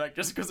suit and be like,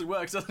 just because it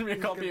works doesn't mean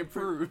it can't be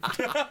improved.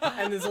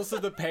 And there's also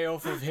the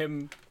payoff of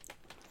him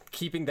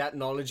keeping that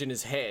knowledge in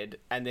his head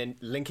and then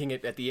linking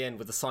it at the end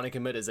with the sonic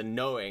emitters and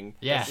knowing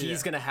Yeah. that he's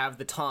Yeah. gonna have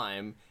the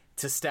time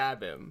to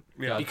stab him.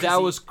 Yeah. Because That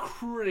he- was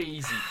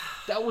crazy.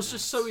 That was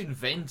just so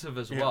inventive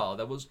as well.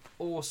 That was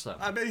awesome.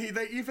 I mean,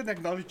 they even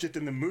acknowledged it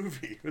in the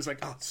movie. It was like,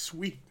 "Oh,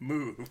 sweet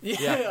move."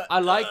 Yeah, I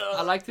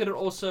liked it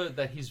also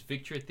that his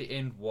victory at the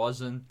end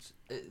wasn't.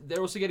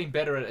 They're also getting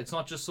better at it. It's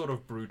not just sort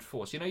of brute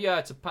force. You know, yeah,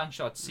 it's a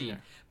punch-out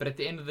scene, but at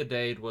the end of the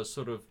day, it was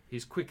sort of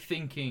his quick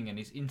thinking and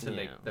his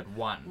intellect Yeah. that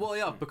won. Well,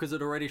 yeah, because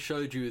it already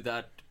showed you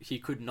that he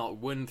could not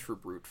win through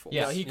brute force.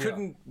 Yeah. No, he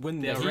couldn't win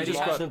They the he already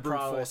just had got a brute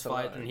force prowess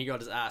fight, alone. and he got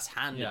his ass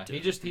handed yeah, to he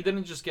him.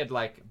 didn't just get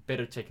like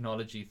better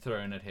technology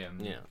thrown at him.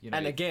 him. Yeah. You know,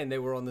 And again, they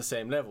were on the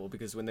same level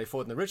because when they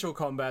fought in the ritual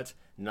combat,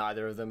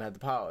 neither of them had the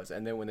powers.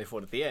 And then when they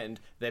fought at the end,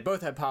 they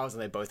both had powers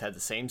and they both had the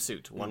same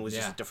suit. One was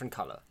just Yeah. a different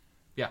color.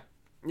 yeah.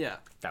 Yeah.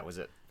 That was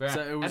it. Very,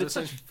 So it was and it's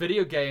such essentially-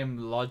 video game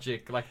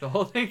logic, like the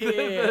whole thing,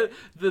 Yeah.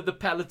 the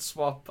palette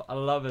swap. I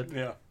love it.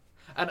 Yeah.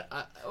 And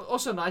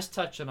also, nice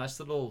touch, a nice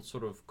little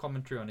sort of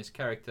commentary on his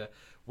character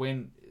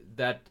when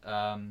that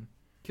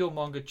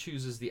Killmonger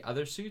chooses the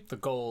other suit. The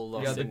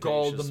gold, Yeah, the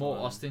gold, the more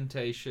one.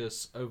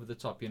 ostentatious, over the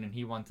top, and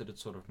he wanted it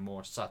sort of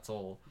more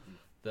subtle,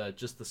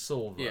 just the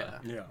silver. Yeah.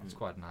 Yeah. It's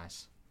quite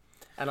nice.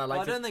 And I Well,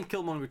 like I don't think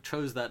Killmonger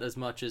chose that as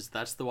much as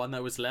that's the one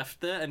that was left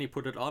there, and he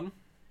put it on.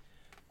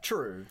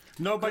 True.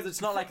 No, Because but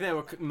it's not like there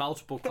were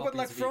multiple no, copies but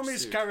like of from each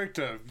his suit.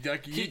 character,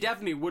 like He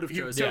definitely would have he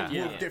chosen would- it.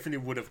 Yeah. definitely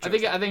would have I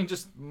chosen. think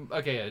just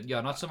okay, yeah,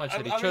 not so much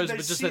that he I mean, chose, they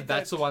but just see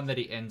that's that- the one that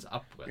he ends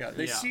up with. Yeah,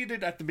 they Yeah. see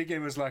it at the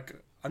beginning. It was like,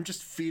 I'm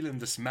just feeling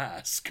this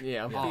mask.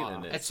 Yeah, I'm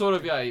feeling it. It's sort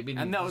of I mean,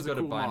 And that he's was got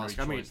a cool binary mask.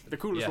 I mean, choice. the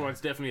coolest Yeah.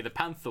 one's definitely the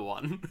Panther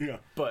one. Yeah.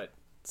 But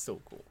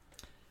still cool.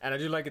 And I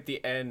do like at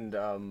the end,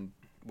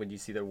 when you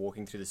see they're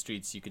walking through the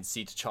streets, you can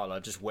see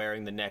T'Challa just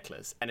wearing the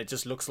necklace, and it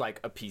just looks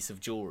like a piece of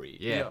jewelry.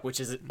 Yeah. Which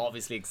is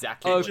obviously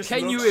exactly. Oh, just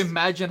can you looks-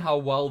 imagine how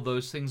well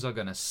those things are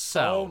gonna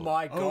sell? Oh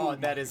my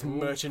god, that is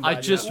merchandise.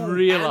 I just Ooh,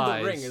 realized.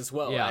 And the ring as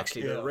well. Yeah.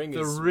 Actually, Yeah. the ring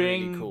The is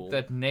ring, really cool.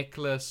 that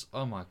necklace.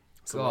 Oh my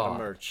It's a lot of god.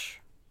 merch.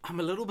 I'm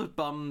a little bit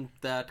bummed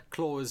that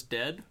Claw is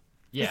dead,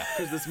 Yeah.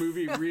 because this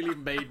movie really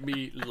made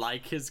me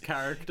like his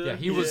character. Yeah,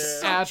 he was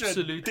Yeah. Such a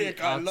absolutely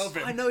dick, I love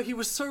it. I know, he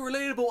was so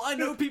relatable. I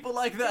know people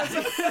like that.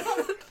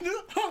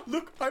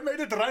 Look, I made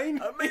it rain.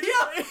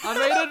 yeah. I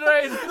made it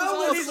rain. No,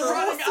 when he's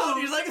running out,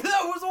 he's like,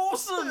 that was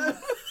awesome.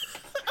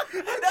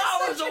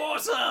 that was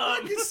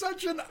awesome. He's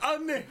such an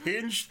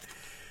unhinged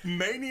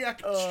maniac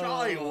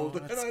child,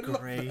 and I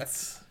love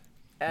that.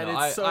 And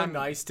No, it's so I'm-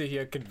 nice to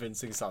hear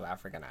convincing South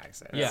African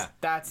accents. Yeah.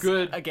 That's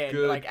Good, again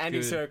good, like Andy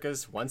good.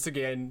 Serkis once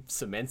again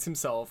cements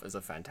himself as a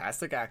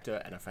fantastic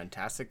actor and a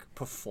fantastic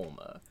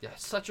performer. Yeah,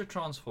 such a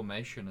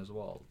transformation as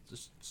well.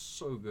 Just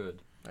so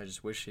good. I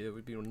just wish there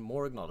would be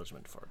more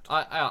acknowledgement for it.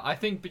 I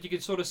think, but you can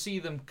sort of see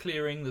them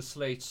clearing the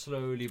slate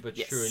slowly but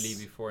Yes. surely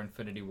before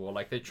Infinity War.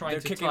 Like they're trying They're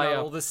to kicking tie out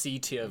up. all the C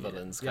tier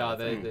villains. Yeah, kind of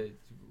thing. they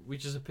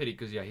which is a pity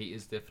because yeah, he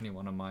is definitely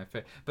one of my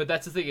favorite. But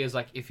that's the thing is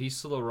like if he's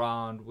still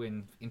around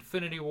when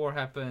Infinity War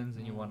happens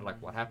and you wonder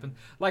like what happened.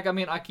 Like I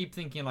mean, I keep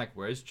thinking like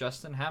where's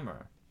Justin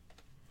Hammer?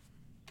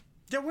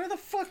 Yeah, where the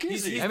fuck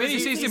is he? I mean,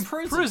 he's in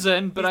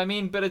prison, but I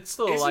mean, but it's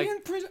still Is like. he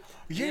in prison?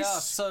 Yeah,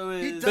 Yes. so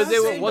he is... does But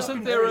there end up wasn't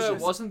in there prison.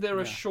 wasn't there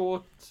a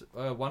short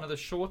one of the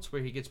shorts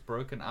where he gets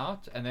broken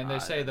out and then they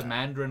say the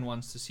Mandarin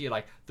wants to see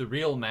like the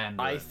real Mandarin.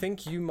 I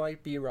think you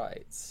might be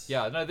right.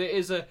 Yeah, no, there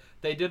is a.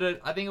 They did it.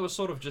 I think it was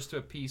sort of just to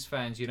appease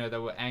fans. You know, they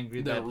were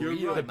angry that You're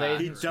You're right, right. the man.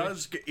 bait He and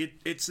does.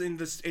 It's in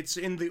this. It's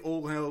in the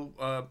All Hail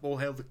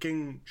the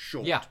King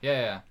short.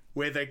 Yeah.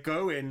 Where they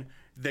go in,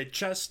 they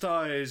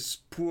chastise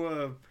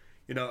poor,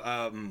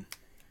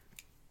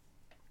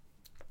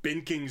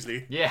 Ben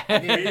Kingsley. Yeah.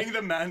 Being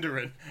the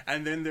Mandarin,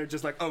 and then they're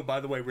just like, "Oh, by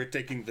the way, we're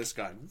taking this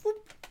guy."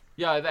 Whoop.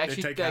 Yeah, they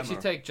take actually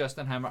Hammer. take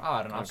Justin Hammer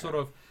out, and I'm sort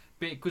of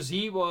because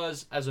he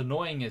was as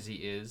annoying as he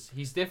is.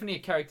 He's definitely a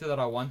character that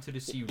I wanted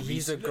to see.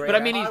 He's a great but I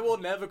mean, I he's, will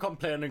never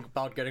complain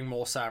about getting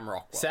more Sam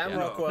Rockwell. Sam no,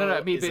 Rockwell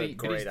I mean, is but, a he,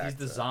 but great he's actor.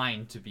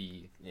 designed to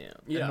be Yeah.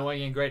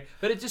 annoying and great.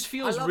 But it just I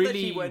feels love really. that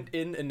he went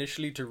in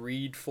initially to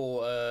read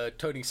for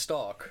Tony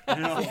Stark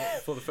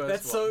for the first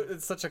That's one.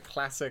 it's such a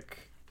classic.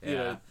 You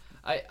Yeah. know,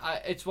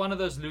 It's one of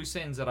those loose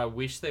ends that I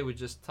wish they would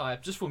just tie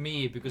up, just for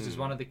me, because it's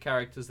one of the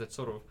characters that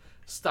sort of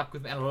stuck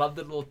with me. And I love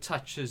the little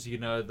touches,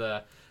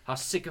 how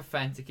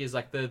sycophantic he is,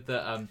 like the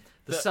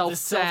self-tan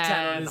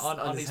self-tan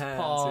on his hands,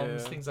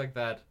 palms, yeah. things like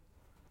that.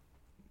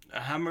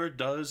 Hammer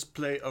does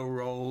play a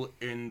role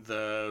in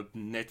the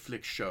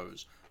Netflix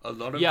shows. A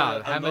lot of Yeah,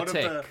 the, Hammer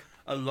Tech.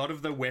 a lot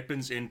of the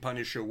weapons in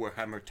Punisher were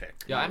Hammer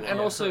Tech. Yeah, and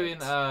also in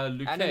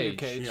Luke And in Cage. Luke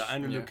Cage. Yeah,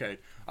 and Luke Cage.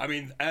 I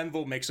mean,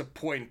 Anvil makes a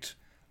point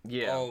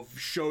yeah. of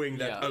showing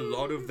that Yeah. a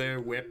lot of their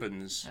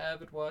weapons.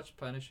 Haven't watched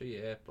Punisher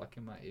yet,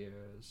 plucking my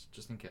ears,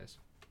 just in case.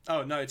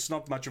 Oh no, it's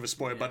not much of a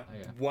spoiler, but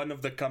Yeah. one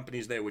of the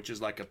companies there, which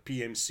is like a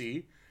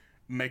PMC,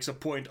 makes a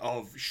point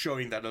of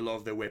showing that a lot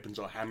of their weapons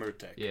are Hammer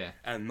Tech Yeah.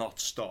 and not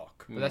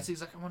stock. But that's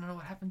exactly, I want to know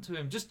what happened to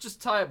him.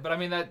 Just tie it. But I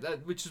mean,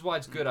 that which is why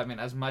it's good. I mean,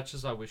 as much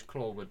as I wish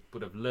Claw would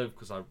have lived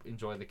because I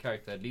enjoy the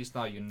character, at least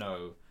now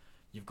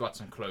you've got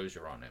some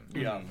closure on him.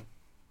 Yeah.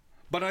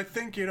 But I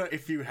think,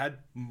 if you had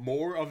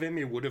more of him,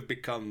 it would have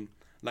become,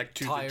 like,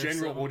 to the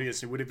general Tiresome.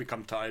 audience, it would have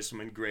become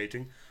tiresome and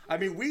grating. I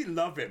mean, we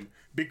love him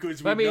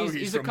because we But I mean, know he's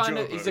he's the from kind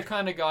of Joburg. he's the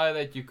kind of guy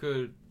that you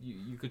could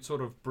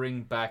sort of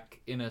bring back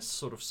in a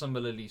sort of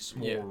similarly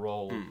small Yeah.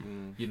 role.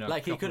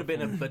 Like he couple could have of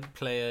been a films. bit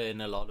player in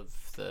a lot of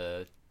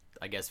the,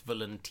 I guess,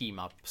 villain team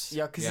ups.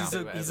 Yeah, because Yeah. he's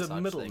a Whatever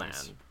such middleman.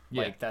 things.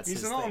 Yeah. Like that's He's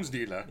his an thing. arms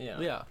dealer.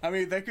 Yeah. Yeah. I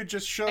mean, they could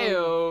just show...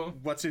 Ayo.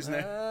 What's his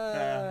name?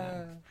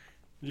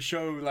 You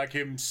show, like,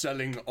 him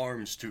selling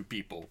arms to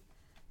people.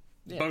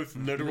 Both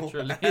literal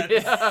Literally.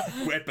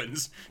 and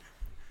weapons.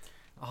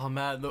 Oh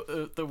man,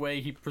 the way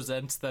he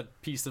presents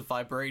that piece of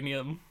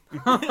vibranium,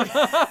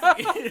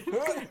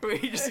 where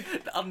he just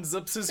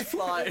unzips his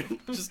fly,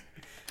 just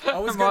I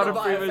was gonna Martin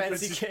buy a Freeman,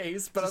 fancy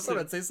case, but I thought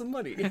I'd save some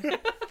money.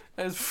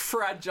 as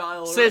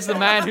fragile. Says the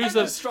man who's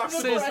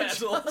Indestructible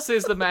metal.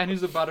 says the man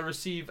who's about to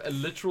receive a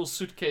literal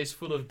suitcase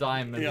full of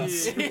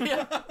diamonds.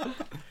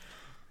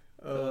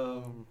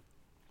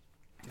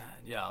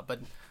 Yeah, but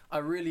I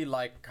really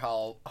like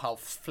how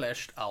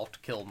fleshed out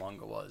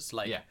Killmonger was.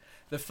 Like, Yeah.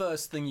 the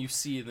first thing you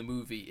see in the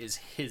movie is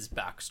his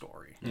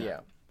backstory. Yeah.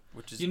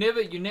 Which is You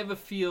never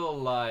feel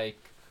like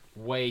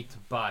wait,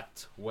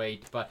 but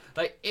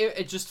like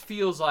it just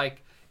feels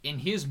like in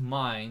his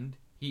mind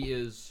he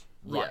is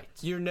right.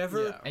 You're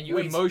never. Yeah. And you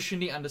wait,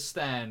 emotionally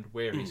understand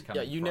where he's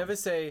coming Yeah, you from. never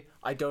say,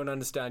 I don't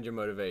understand your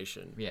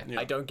motivation. Yeah.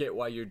 I don't get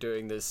why you're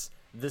doing this.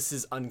 This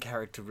is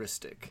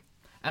uncharacteristic.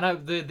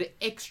 And the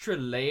extra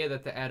layer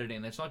that they added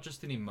in, it's not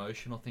just an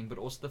emotional thing, but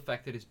also the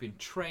fact that he's been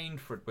trained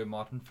for it. Where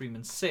Martin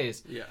Freeman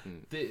says, Yeah.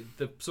 the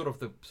sort of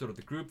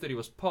the group that he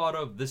was part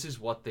of, this is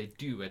what they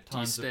do at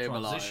times of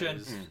transition.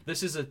 Destabilize.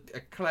 This is a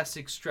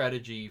classic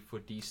strategy for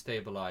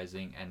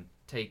destabilizing and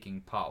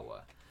taking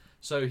power.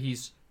 So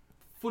he's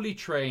fully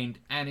trained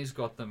and he's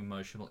got the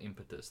emotional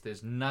impetus.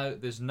 There's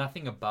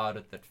nothing about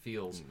it that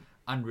feels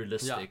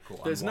unrealistic or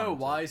There's no unwarranted.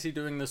 why is he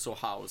doing this or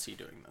how is he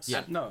doing this.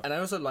 Yeah. No. And I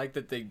also like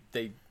that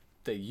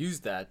they use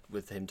that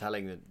with him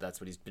telling that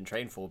that's what he's been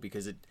trained for,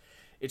 because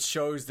it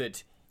shows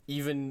that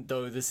even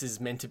though this is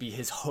meant to be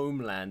his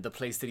homeland, the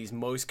place that he's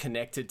most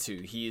connected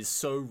to, he is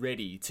so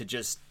ready to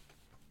just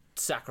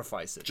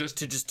sacrifice it,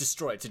 to just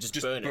destroy it, to just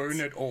burn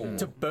it all.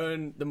 to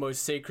burn the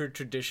most sacred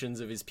traditions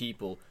of his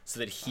people, so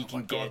that he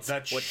can my God, get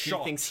that what shot.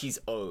 he thinks he's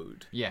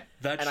owed. Yeah.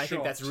 That And I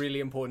think that's shot really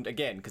important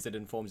again, because it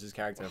informs his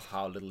character of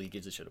how little he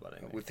gives a shit about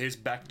anything. with his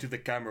back to the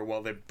camera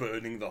while they're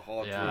burning the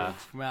hardwood. Yeah.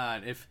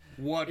 Man, if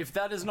What?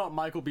 that is not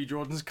Michael B.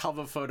 Jordan's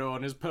cover photo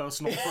on his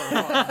personal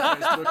profile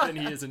on Facebook, then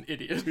he is an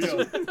idiot.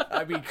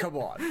 I mean, come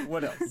on,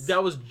 what else?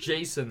 That was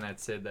Jason that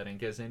said that, in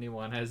case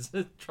anyone has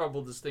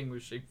trouble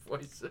distinguishing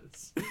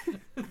voices.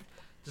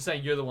 Just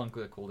saying, you're the one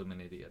that called him an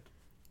idiot.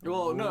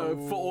 Well, no,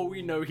 for all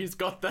we know, he's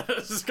got that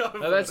as his cover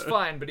No, that's photo.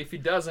 fine, but if he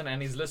doesn't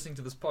and he's listening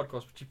to this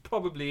podcast, which he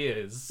probably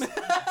is,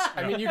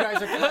 I mean, you guys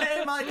are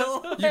Hey,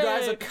 Michael! you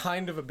guys are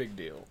kind of a big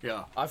deal.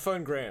 Yeah. I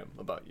phoned Graham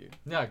about you.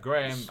 no,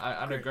 Graham.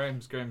 I know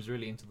Graham's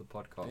really into the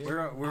podcast. We're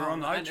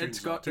on And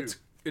iTunes now, too.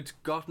 it's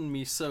gotten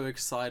me so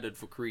excited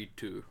for Creed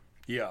 2.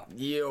 Yeah.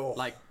 Yo,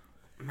 Like,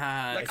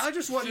 man. Like, I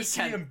just want he to see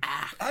can him.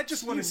 act. I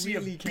just want to see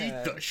really him beat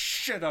can. the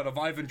shit out of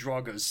Ivan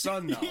Drago's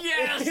son now.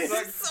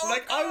 Yes!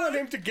 Like, I want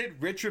him to get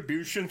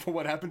retribution for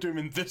what happened to him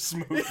in this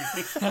movie.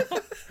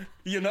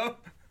 You know?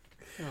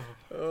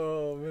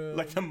 oh man,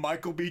 Like the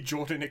Michael B.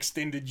 Jordan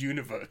extended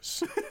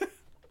universe.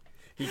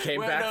 he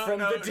came Wait, back from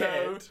the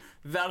dead.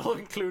 That'll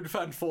include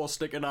Van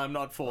Forstick, and I'm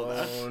not for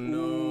that. Oh no!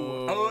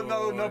 Oh,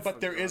 no, I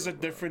but there is a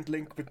forgot different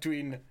link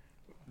between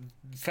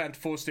Van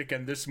Forstick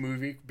and this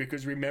movie,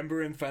 because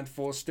remember in Van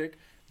Forstick,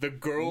 the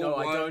girl No,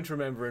 I one don't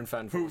remember in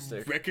Fan who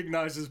Forstick.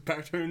 recognizes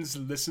patterns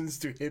listens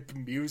to hip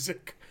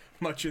music,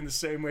 much in the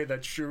same way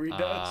that Shuri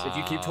does. If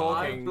you keep I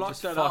talking, blocked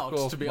just that Fuck out,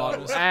 off, to be Marvel.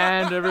 honest.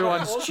 And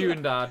everyone's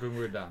tuned out when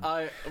we're done.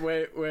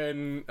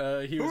 When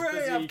he was Hooray,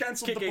 busy I've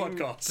cancelled the kicking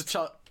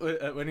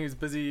podcast. when he was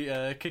busy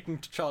kicking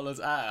T'Challa's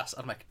ass,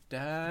 I'm like,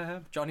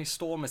 damn, Johnny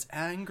Storm is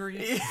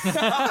angry.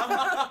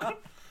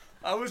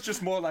 I was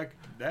just more like,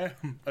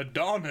 damn,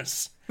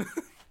 Adonis.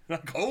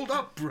 Like, hold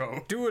up,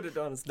 bro. do it,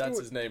 Adonis. That's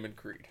do his name in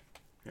Creed.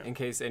 it. In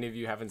case any of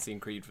you haven't seen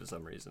Creed for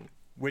some reason.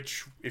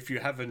 Which, if you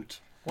haven't,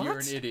 You're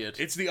an idiot.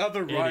 it's the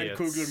other Ryan Idiots.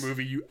 Coogler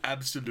movie you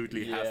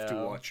absolutely have to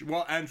Yeah. watch.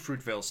 Well, and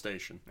Fruitvale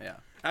Station. Yeah.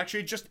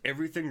 Actually, just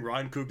everything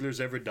Ryan Coogler's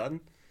ever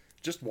done,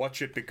 just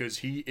watch it, because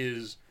he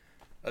is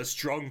a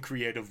strong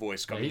creative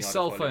voice coming His out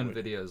cell of phone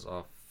Hollywood. videos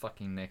are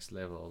fucking next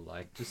level.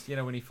 Like, just,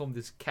 when he filmed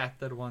his cat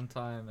that one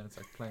time and it's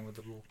like playing with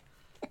the little.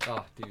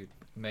 Oh, dude,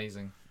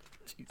 amazing.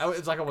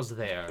 It's like I was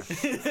there.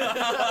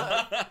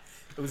 It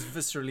was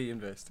viscerally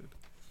invested.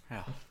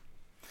 Yeah.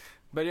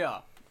 But yeah.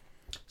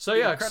 So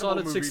yeah, Incredible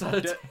solid movie. 6 out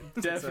of 10.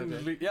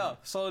 Definitely. Yeah,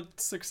 solid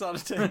 6 out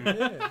of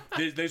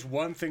 10. There's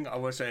one thing I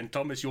was saying,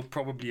 Thomas, you'll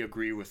probably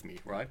agree with me,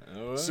 right?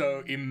 Oh.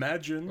 So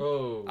imagine,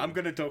 Oh. I'm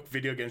gonna talk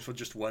video games for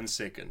just 1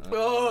 second.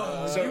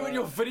 Oh, So- you and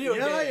your video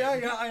game.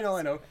 Yeah, I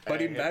know.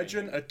 But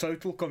imagine a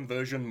total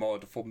conversion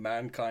mod for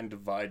Mankind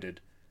Divided,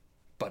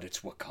 but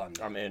it's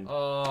Wakanda. I'm in.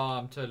 Oh,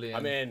 I'm totally in.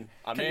 I'm in.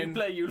 I'm Can in. you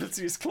play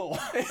Ulysses Claw?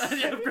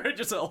 And you upgrade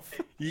yourself.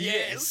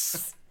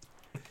 Yes!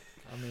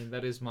 I mean,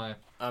 that is my.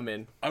 I'm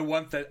in. I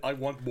want that. I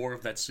want more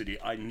of that city.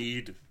 I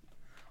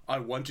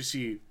want to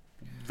see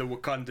the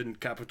Wakandan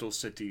capital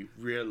city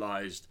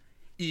realized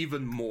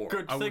even more.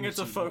 Good I thing wanna it's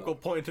a see focal more.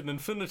 point in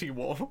Infinity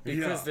War. Because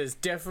Yeah. there's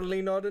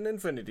definitely not an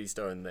Infinity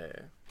Stone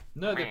there.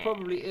 No, there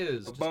probably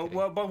is. Just But,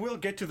 kidding. but we'll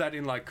get to that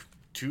in like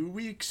 2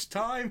 weeks'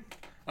 time,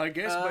 I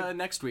guess. But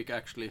Next week,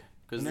 actually.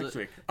 'Cause Next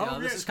week. Yeah, Oh,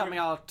 this yes, is coming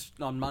out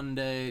on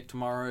Monday.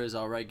 Tomorrow is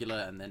our regular,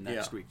 and then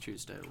next Yeah. week,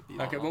 Tuesday, will be.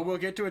 okay, well, we'll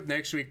get to it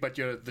next week. But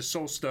the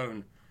Soul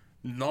Stone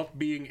not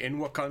being in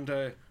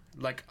Wakanda,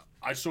 like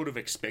I sort of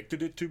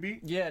expected it to be.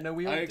 Yeah, no,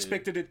 we all I did.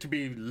 expected it to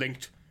be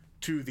linked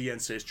to the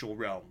ancestral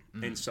realm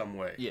in some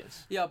way.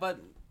 Yes. Yeah, but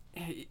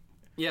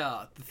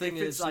yeah, the thing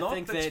If is, it's I not,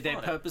 think that's they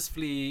fine.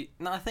 purposefully.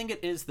 No, I think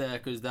it is there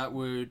because that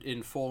would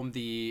inform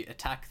the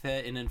attack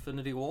there in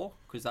Infinity War.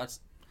 Because that's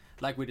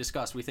like we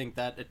discussed. We think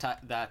that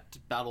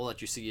battle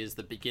that you see is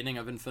the beginning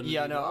of Infinity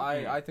Yeah, no, War.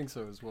 I think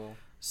so as well.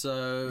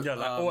 So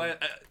Yeah,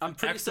 I'm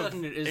pretty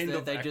certain it is end that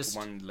of they Act just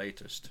 1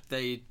 latest.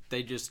 they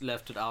just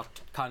left it out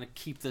to kind of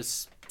keep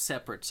this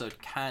separate so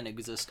it can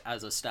exist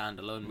as a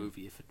standalone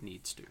movie if it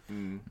needs to.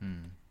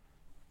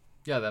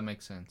 Yeah, that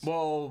makes sense.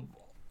 Well,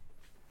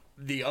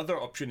 the other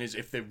option is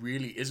if there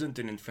really isn't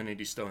an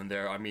Infinity Stone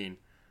there. I mean,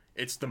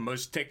 it's the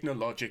most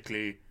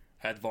technologically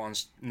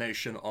advanced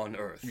nation on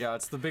Earth. Yeah,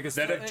 it's the biggest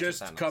That threat have to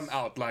just Thanos. come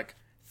out. Like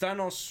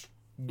Thanos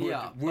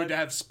would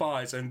have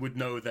spies and would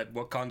know that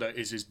Wakanda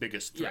is his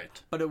biggest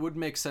threat. But it would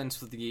make sense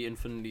for the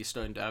Infinity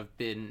Stone to have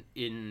been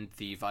in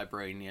the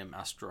vibranium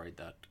asteroid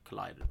that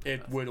collided with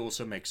It would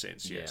also make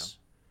sense, yes.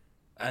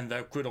 And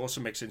that could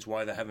also make sense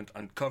why they haven't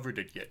uncovered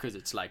it yet. because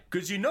it's like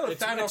Because you know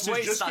Thanos it's way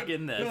is just stuck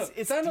in there.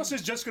 Yeah, Thanos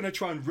is just gonna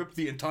try and rip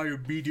the entire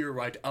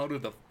meteorite out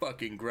of the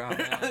fucking ground.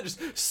 just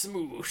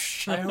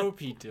smoosh. I hope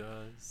he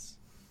does.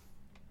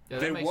 Yeah,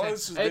 that There makes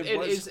was- sense. there It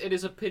was-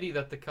 is a pity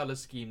that the color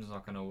scheme's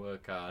not going to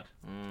work out.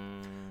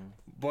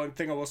 One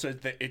thing I will say is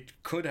that it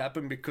could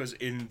happen because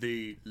in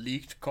the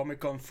leaked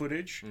Comic-Con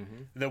footage,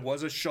 there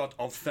was a shot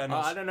of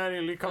Thanos. I don't know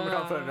any Comic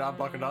Con footage. I'm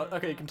blocking out.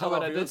 Okay, you can Oh, tell but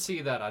our I did viewers.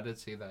 see that. I did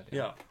see that.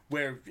 Yeah,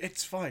 where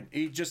it's fine.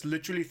 He just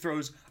literally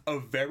throws a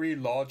very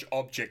large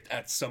object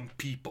at some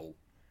people.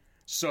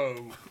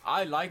 So,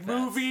 I like that.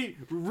 Movie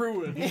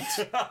ruined.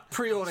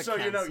 Pre-order so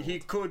you know, cancelled. he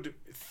could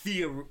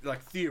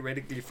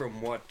theoretically,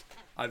 from what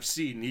I've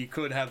seen, he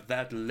could have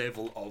that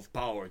level of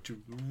power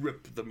to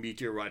rip the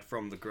meteorite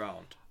from the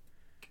ground.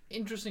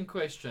 Interesting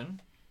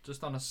question.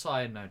 Just on a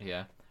side note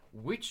here,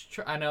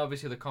 I know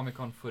obviously the Comic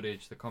Con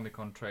footage, the Comic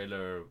Con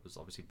trailer was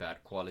obviously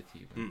bad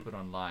quality when put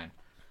online,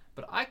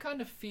 but I kind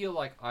of feel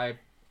like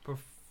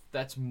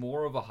that's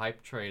more of a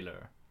hype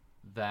trailer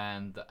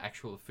than the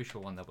actual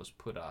official one that was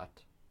put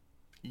out.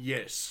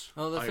 Yes.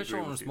 Oh, the I official agree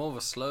one with was you. more of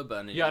a slow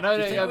burn. Yeah, no,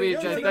 Do you I mean,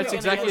 yeah, yeah, that's yeah,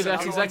 exactly yeah,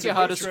 that's yeah, exactly yeah,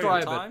 how to yeah,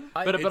 describe time.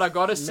 it. But I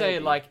gotta say,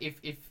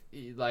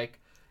 maybe. like,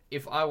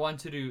 if I want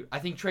to do, I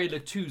think trailer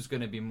 2 is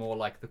gonna be more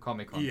like the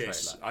Comic Con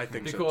Yes, trailer. I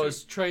think so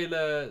Because too.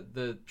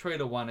 the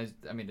trailer one is,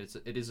 I mean,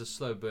 it is a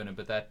slow burner,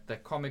 but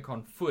that Comic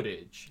Con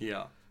footage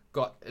Yeah.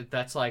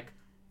 that's like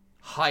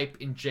hype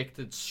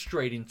injected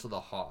straight into the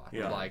heart,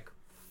 Yeah. like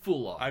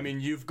full on. I mean,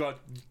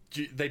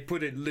 they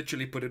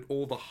literally put in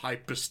all the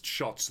hypest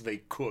shots they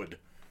could.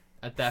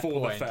 at that for the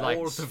point, fans. like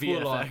All of the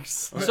full on.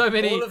 VFX. So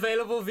many, All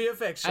available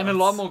VFX and a shots.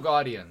 lot more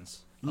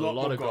Guardians. A Lot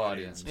lot more of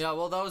Guardians. Yeah,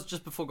 well, that was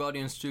just before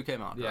Guardians 2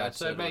 came out. Yeah, right?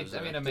 so it makes, was,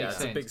 I mean, it Yeah, makes it's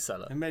sense. a big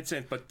seller. It made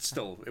sense, but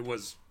still, it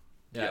was.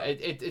 Yeah, Yeah.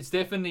 it's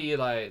definitely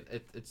like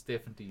it's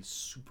definitely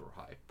super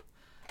hype.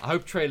 I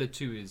hope trailer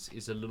 2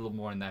 is a little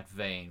more in that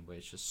vein where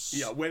it's just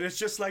Yeah, when it's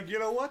just like, you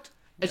know what?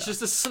 it's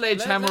just a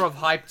sledgehammer of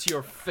hype to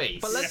your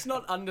face. But let's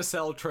not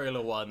undersell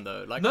trailer 1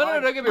 though. Like, No,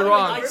 don't get me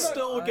wrong. I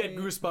still get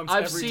goosebumps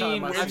I've every seen-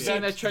 time I I've see seen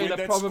it. that trailer when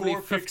that probably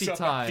score 50 picks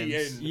up at the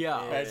times. end,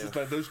 Yeah. it's just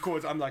like those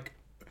chords. I'm like,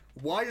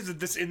 why isn't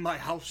this in my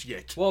house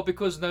yet? Well,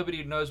 because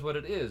nobody knows what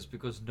it is.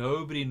 Because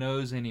nobody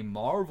knows any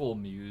Marvel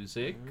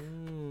music.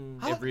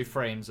 Every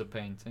frame's a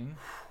painting.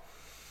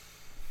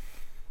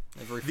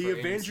 Every The frame is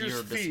Avengers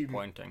ear theme.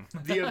 disappointing.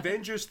 The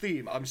Avengers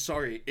theme, I'm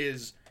sorry,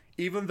 is,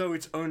 even though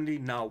it's only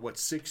now,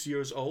 6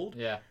 years old?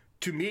 Yeah.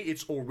 To me,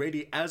 it's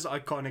already as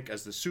iconic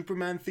as the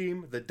Superman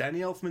theme, the Danny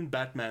Elfman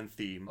Batman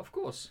theme, Of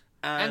course.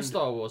 And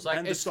Star Wars. Like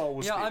and the it's, Star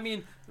Wars Yeah, theme. I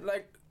mean,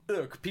 like,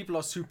 look, people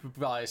are super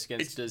biased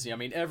against Disney. I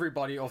mean,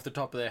 everybody off the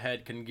top of their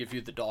head can give you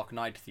the Dark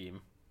Knight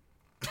theme.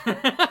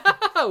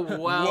 well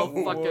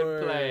Whoa.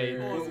 fucking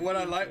played.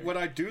 What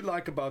I do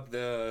like about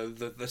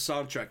the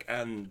soundtrack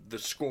and the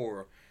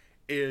score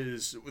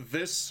is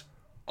this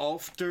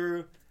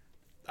after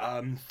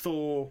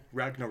Thor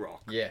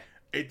Ragnarok. Yeah.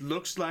 It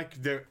looks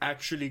like they're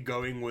actually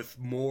going with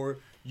more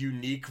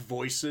unique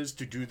voices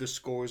to do the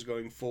scores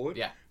going forward.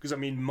 Yeah. Because I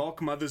mean, Mark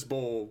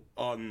Mothersbaugh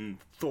on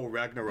Thor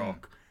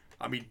Ragnarok,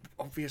 I mean,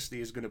 obviously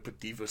is going to put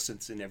diva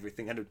synths in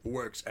everything, and it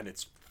works, and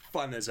it's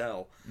fun as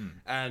hell.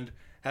 And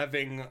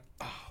having,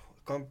 I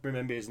can't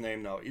remember his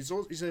name now. He's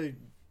a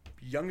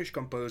youngish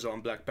composer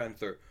on Black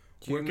Panther,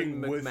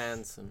 working with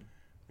McManson.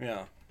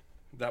 yeah,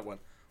 that one.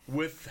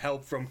 With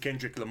help from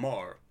Kendrick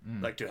Lamar,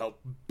 like to help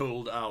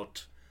build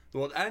out the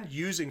world, and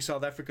using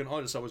South African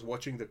artists. I was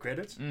watching the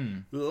credits.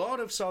 A lot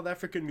of South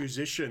African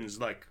musicians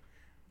like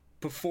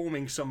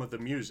performing some of the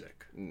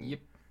music. Yep.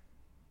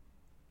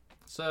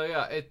 So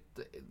yeah,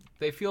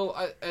 they feel.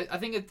 I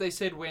think they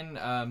said when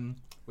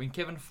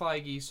Kevin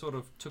Feige sort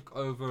of took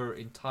over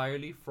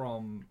entirely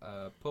from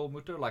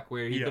Perlmutter, like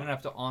where he Yeah. didn't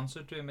have to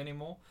answer to him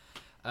anymore.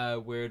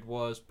 where it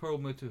was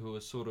Perlmutter who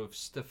was sort of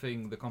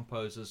stiffing the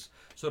composers,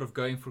 sort of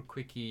going for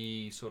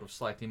quickie, sort of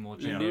slightly more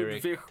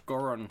generic. Ludwig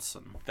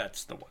Göransson.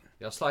 That's the one.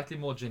 Yeah, slightly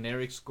more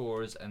generic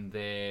scores, and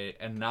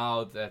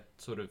now that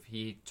sort of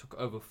he took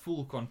over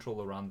full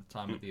control around the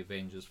time of the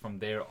Avengers. From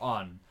there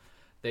on,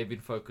 they've been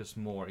focused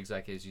more,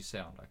 exactly as you say,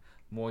 on like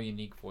more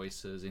unique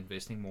voices,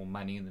 investing more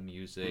money in the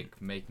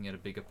music, making it a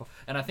bigger.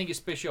 And I think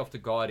especially after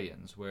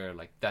Guardians, where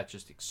like that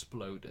just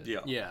exploded. Yeah.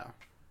 Yeah.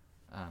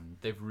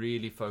 They've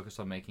really focused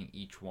on making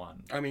each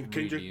one. I mean,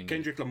 really unique.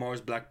 Kendrick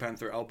Lamar's Black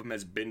Panther album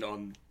has been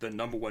on the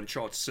 #1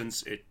 chart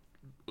since it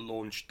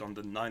launched on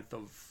the 9th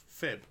of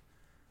Feb.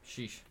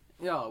 Sheesh.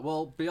 Yeah,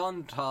 well,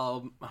 beyond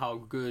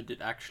how good it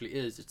actually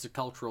is, it's a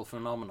cultural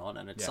phenomenon,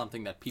 and it's Yeah.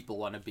 something that people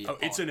want to be. Oh,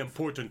 it's an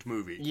important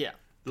movie. Yeah.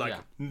 Like,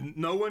 Yeah.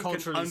 no one can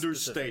Culturally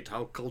understate specific.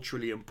 how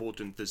culturally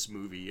important this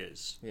movie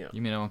is. Yeah.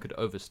 You mean no one could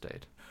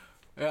overstate?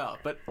 Yeah,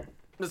 but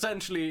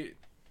essentially,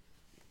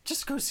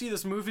 just go see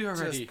this movie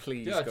already. Just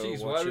please Yeah, go jeez,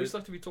 why watch do we it.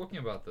 still have to be talking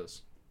about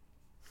this?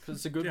 Because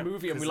it's a good Yeah,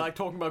 movie, and we 'cause like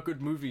talking about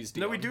good movies.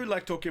 No, we Dion. do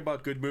like talking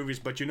about good movies,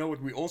 but you know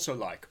what we also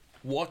like?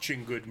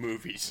 Watching good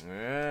movies.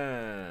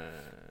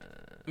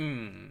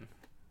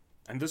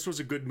 And this was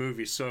a good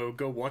movie, so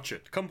go watch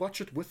it. Come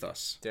watch it with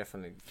us.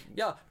 Definitely.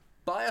 Yeah,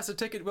 buy us a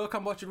ticket. We'll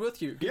come watch it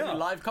with you. Give Yeah. you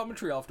live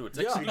commentary afterwards.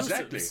 Yeah, Exclusives.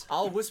 exactly.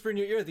 I'll whisper in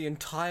your ear the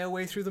entire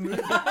way through the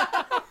movie.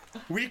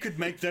 We could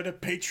make that a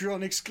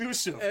Patreon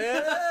exclusive.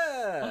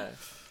 Yeah.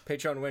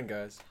 Patreon win,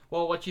 guys.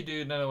 Well, what you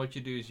do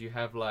is you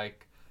have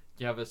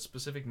a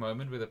specific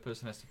moment where the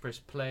person has to press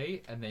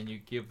play, and then you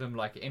give them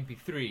like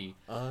MP3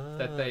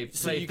 that they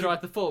so play you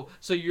throughout the film.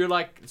 So you're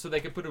like, so they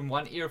can put in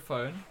one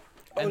earphone,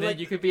 and then like-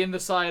 you could be in the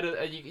side,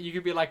 you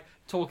could be like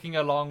talking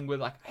along with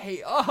like,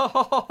 hey,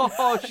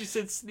 oh, she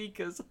said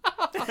sneakers.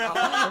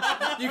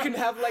 You can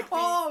have like the,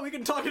 Oh, we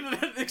can talk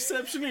to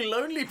exceptionally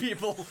lonely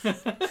people.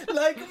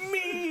 like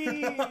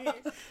me.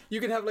 You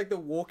can have like the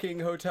walking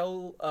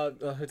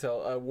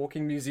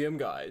walking museum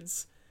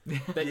guides.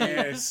 That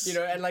Yes. you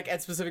know, and like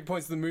at specific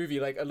points of the movie,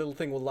 like a little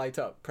thing will light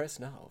up. Press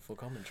now for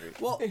commentary.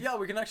 Well, yeah,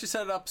 we can actually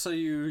set it up so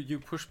you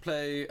push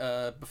play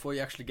before you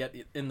actually get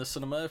in the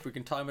cinema, if we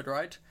can time it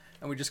right,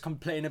 and we just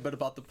complain a bit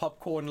about the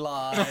popcorn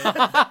line.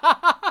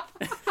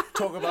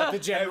 Talk about the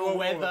general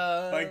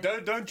weather. Like,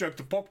 don't joke.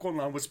 The popcorn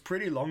line was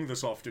pretty long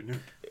this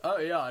afternoon. Oh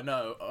yeah,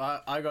 no,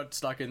 I got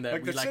stuck in there.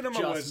 Like, we the like cinema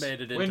just was-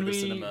 made it into When the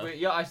cinema.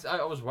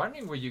 I was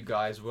wondering where you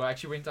guys were. I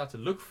actually went out to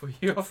look for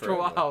you after a Forever.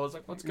 while. I was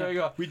like, what's going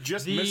on? We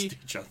just missed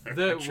each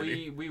other,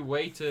 actually. We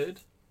waited.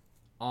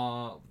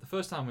 The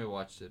first time we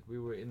watched it, we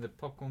were in the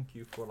popcorn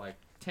queue for like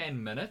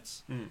 10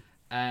 minutes,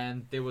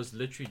 and there was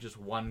literally just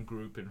one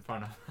group in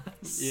front of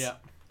us. Yeah.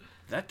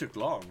 That took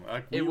long.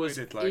 Like, we It was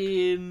waited, like...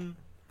 in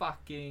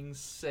fucking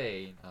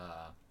insane.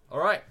 All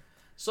right,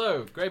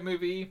 so great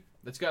movie.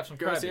 Let's go have some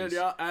Go see crabbies. it,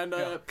 yeah, and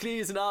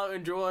please now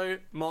enjoy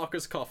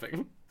Marcus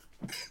coughing.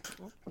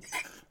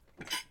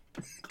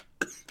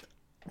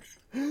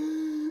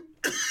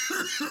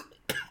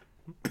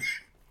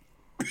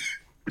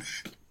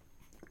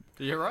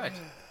 You're right.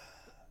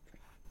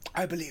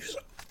 I believe so.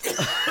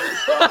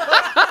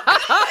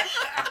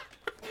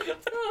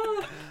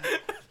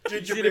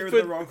 Ginger should beer have in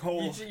the put- wrong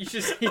hole. You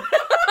should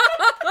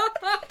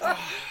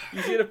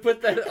you should have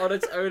put that on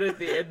its own at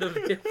the end of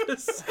the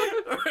episode.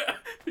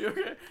 You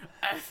okay?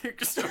 I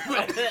think so.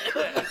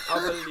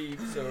 I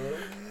believe so.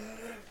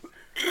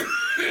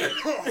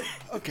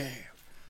 Okay.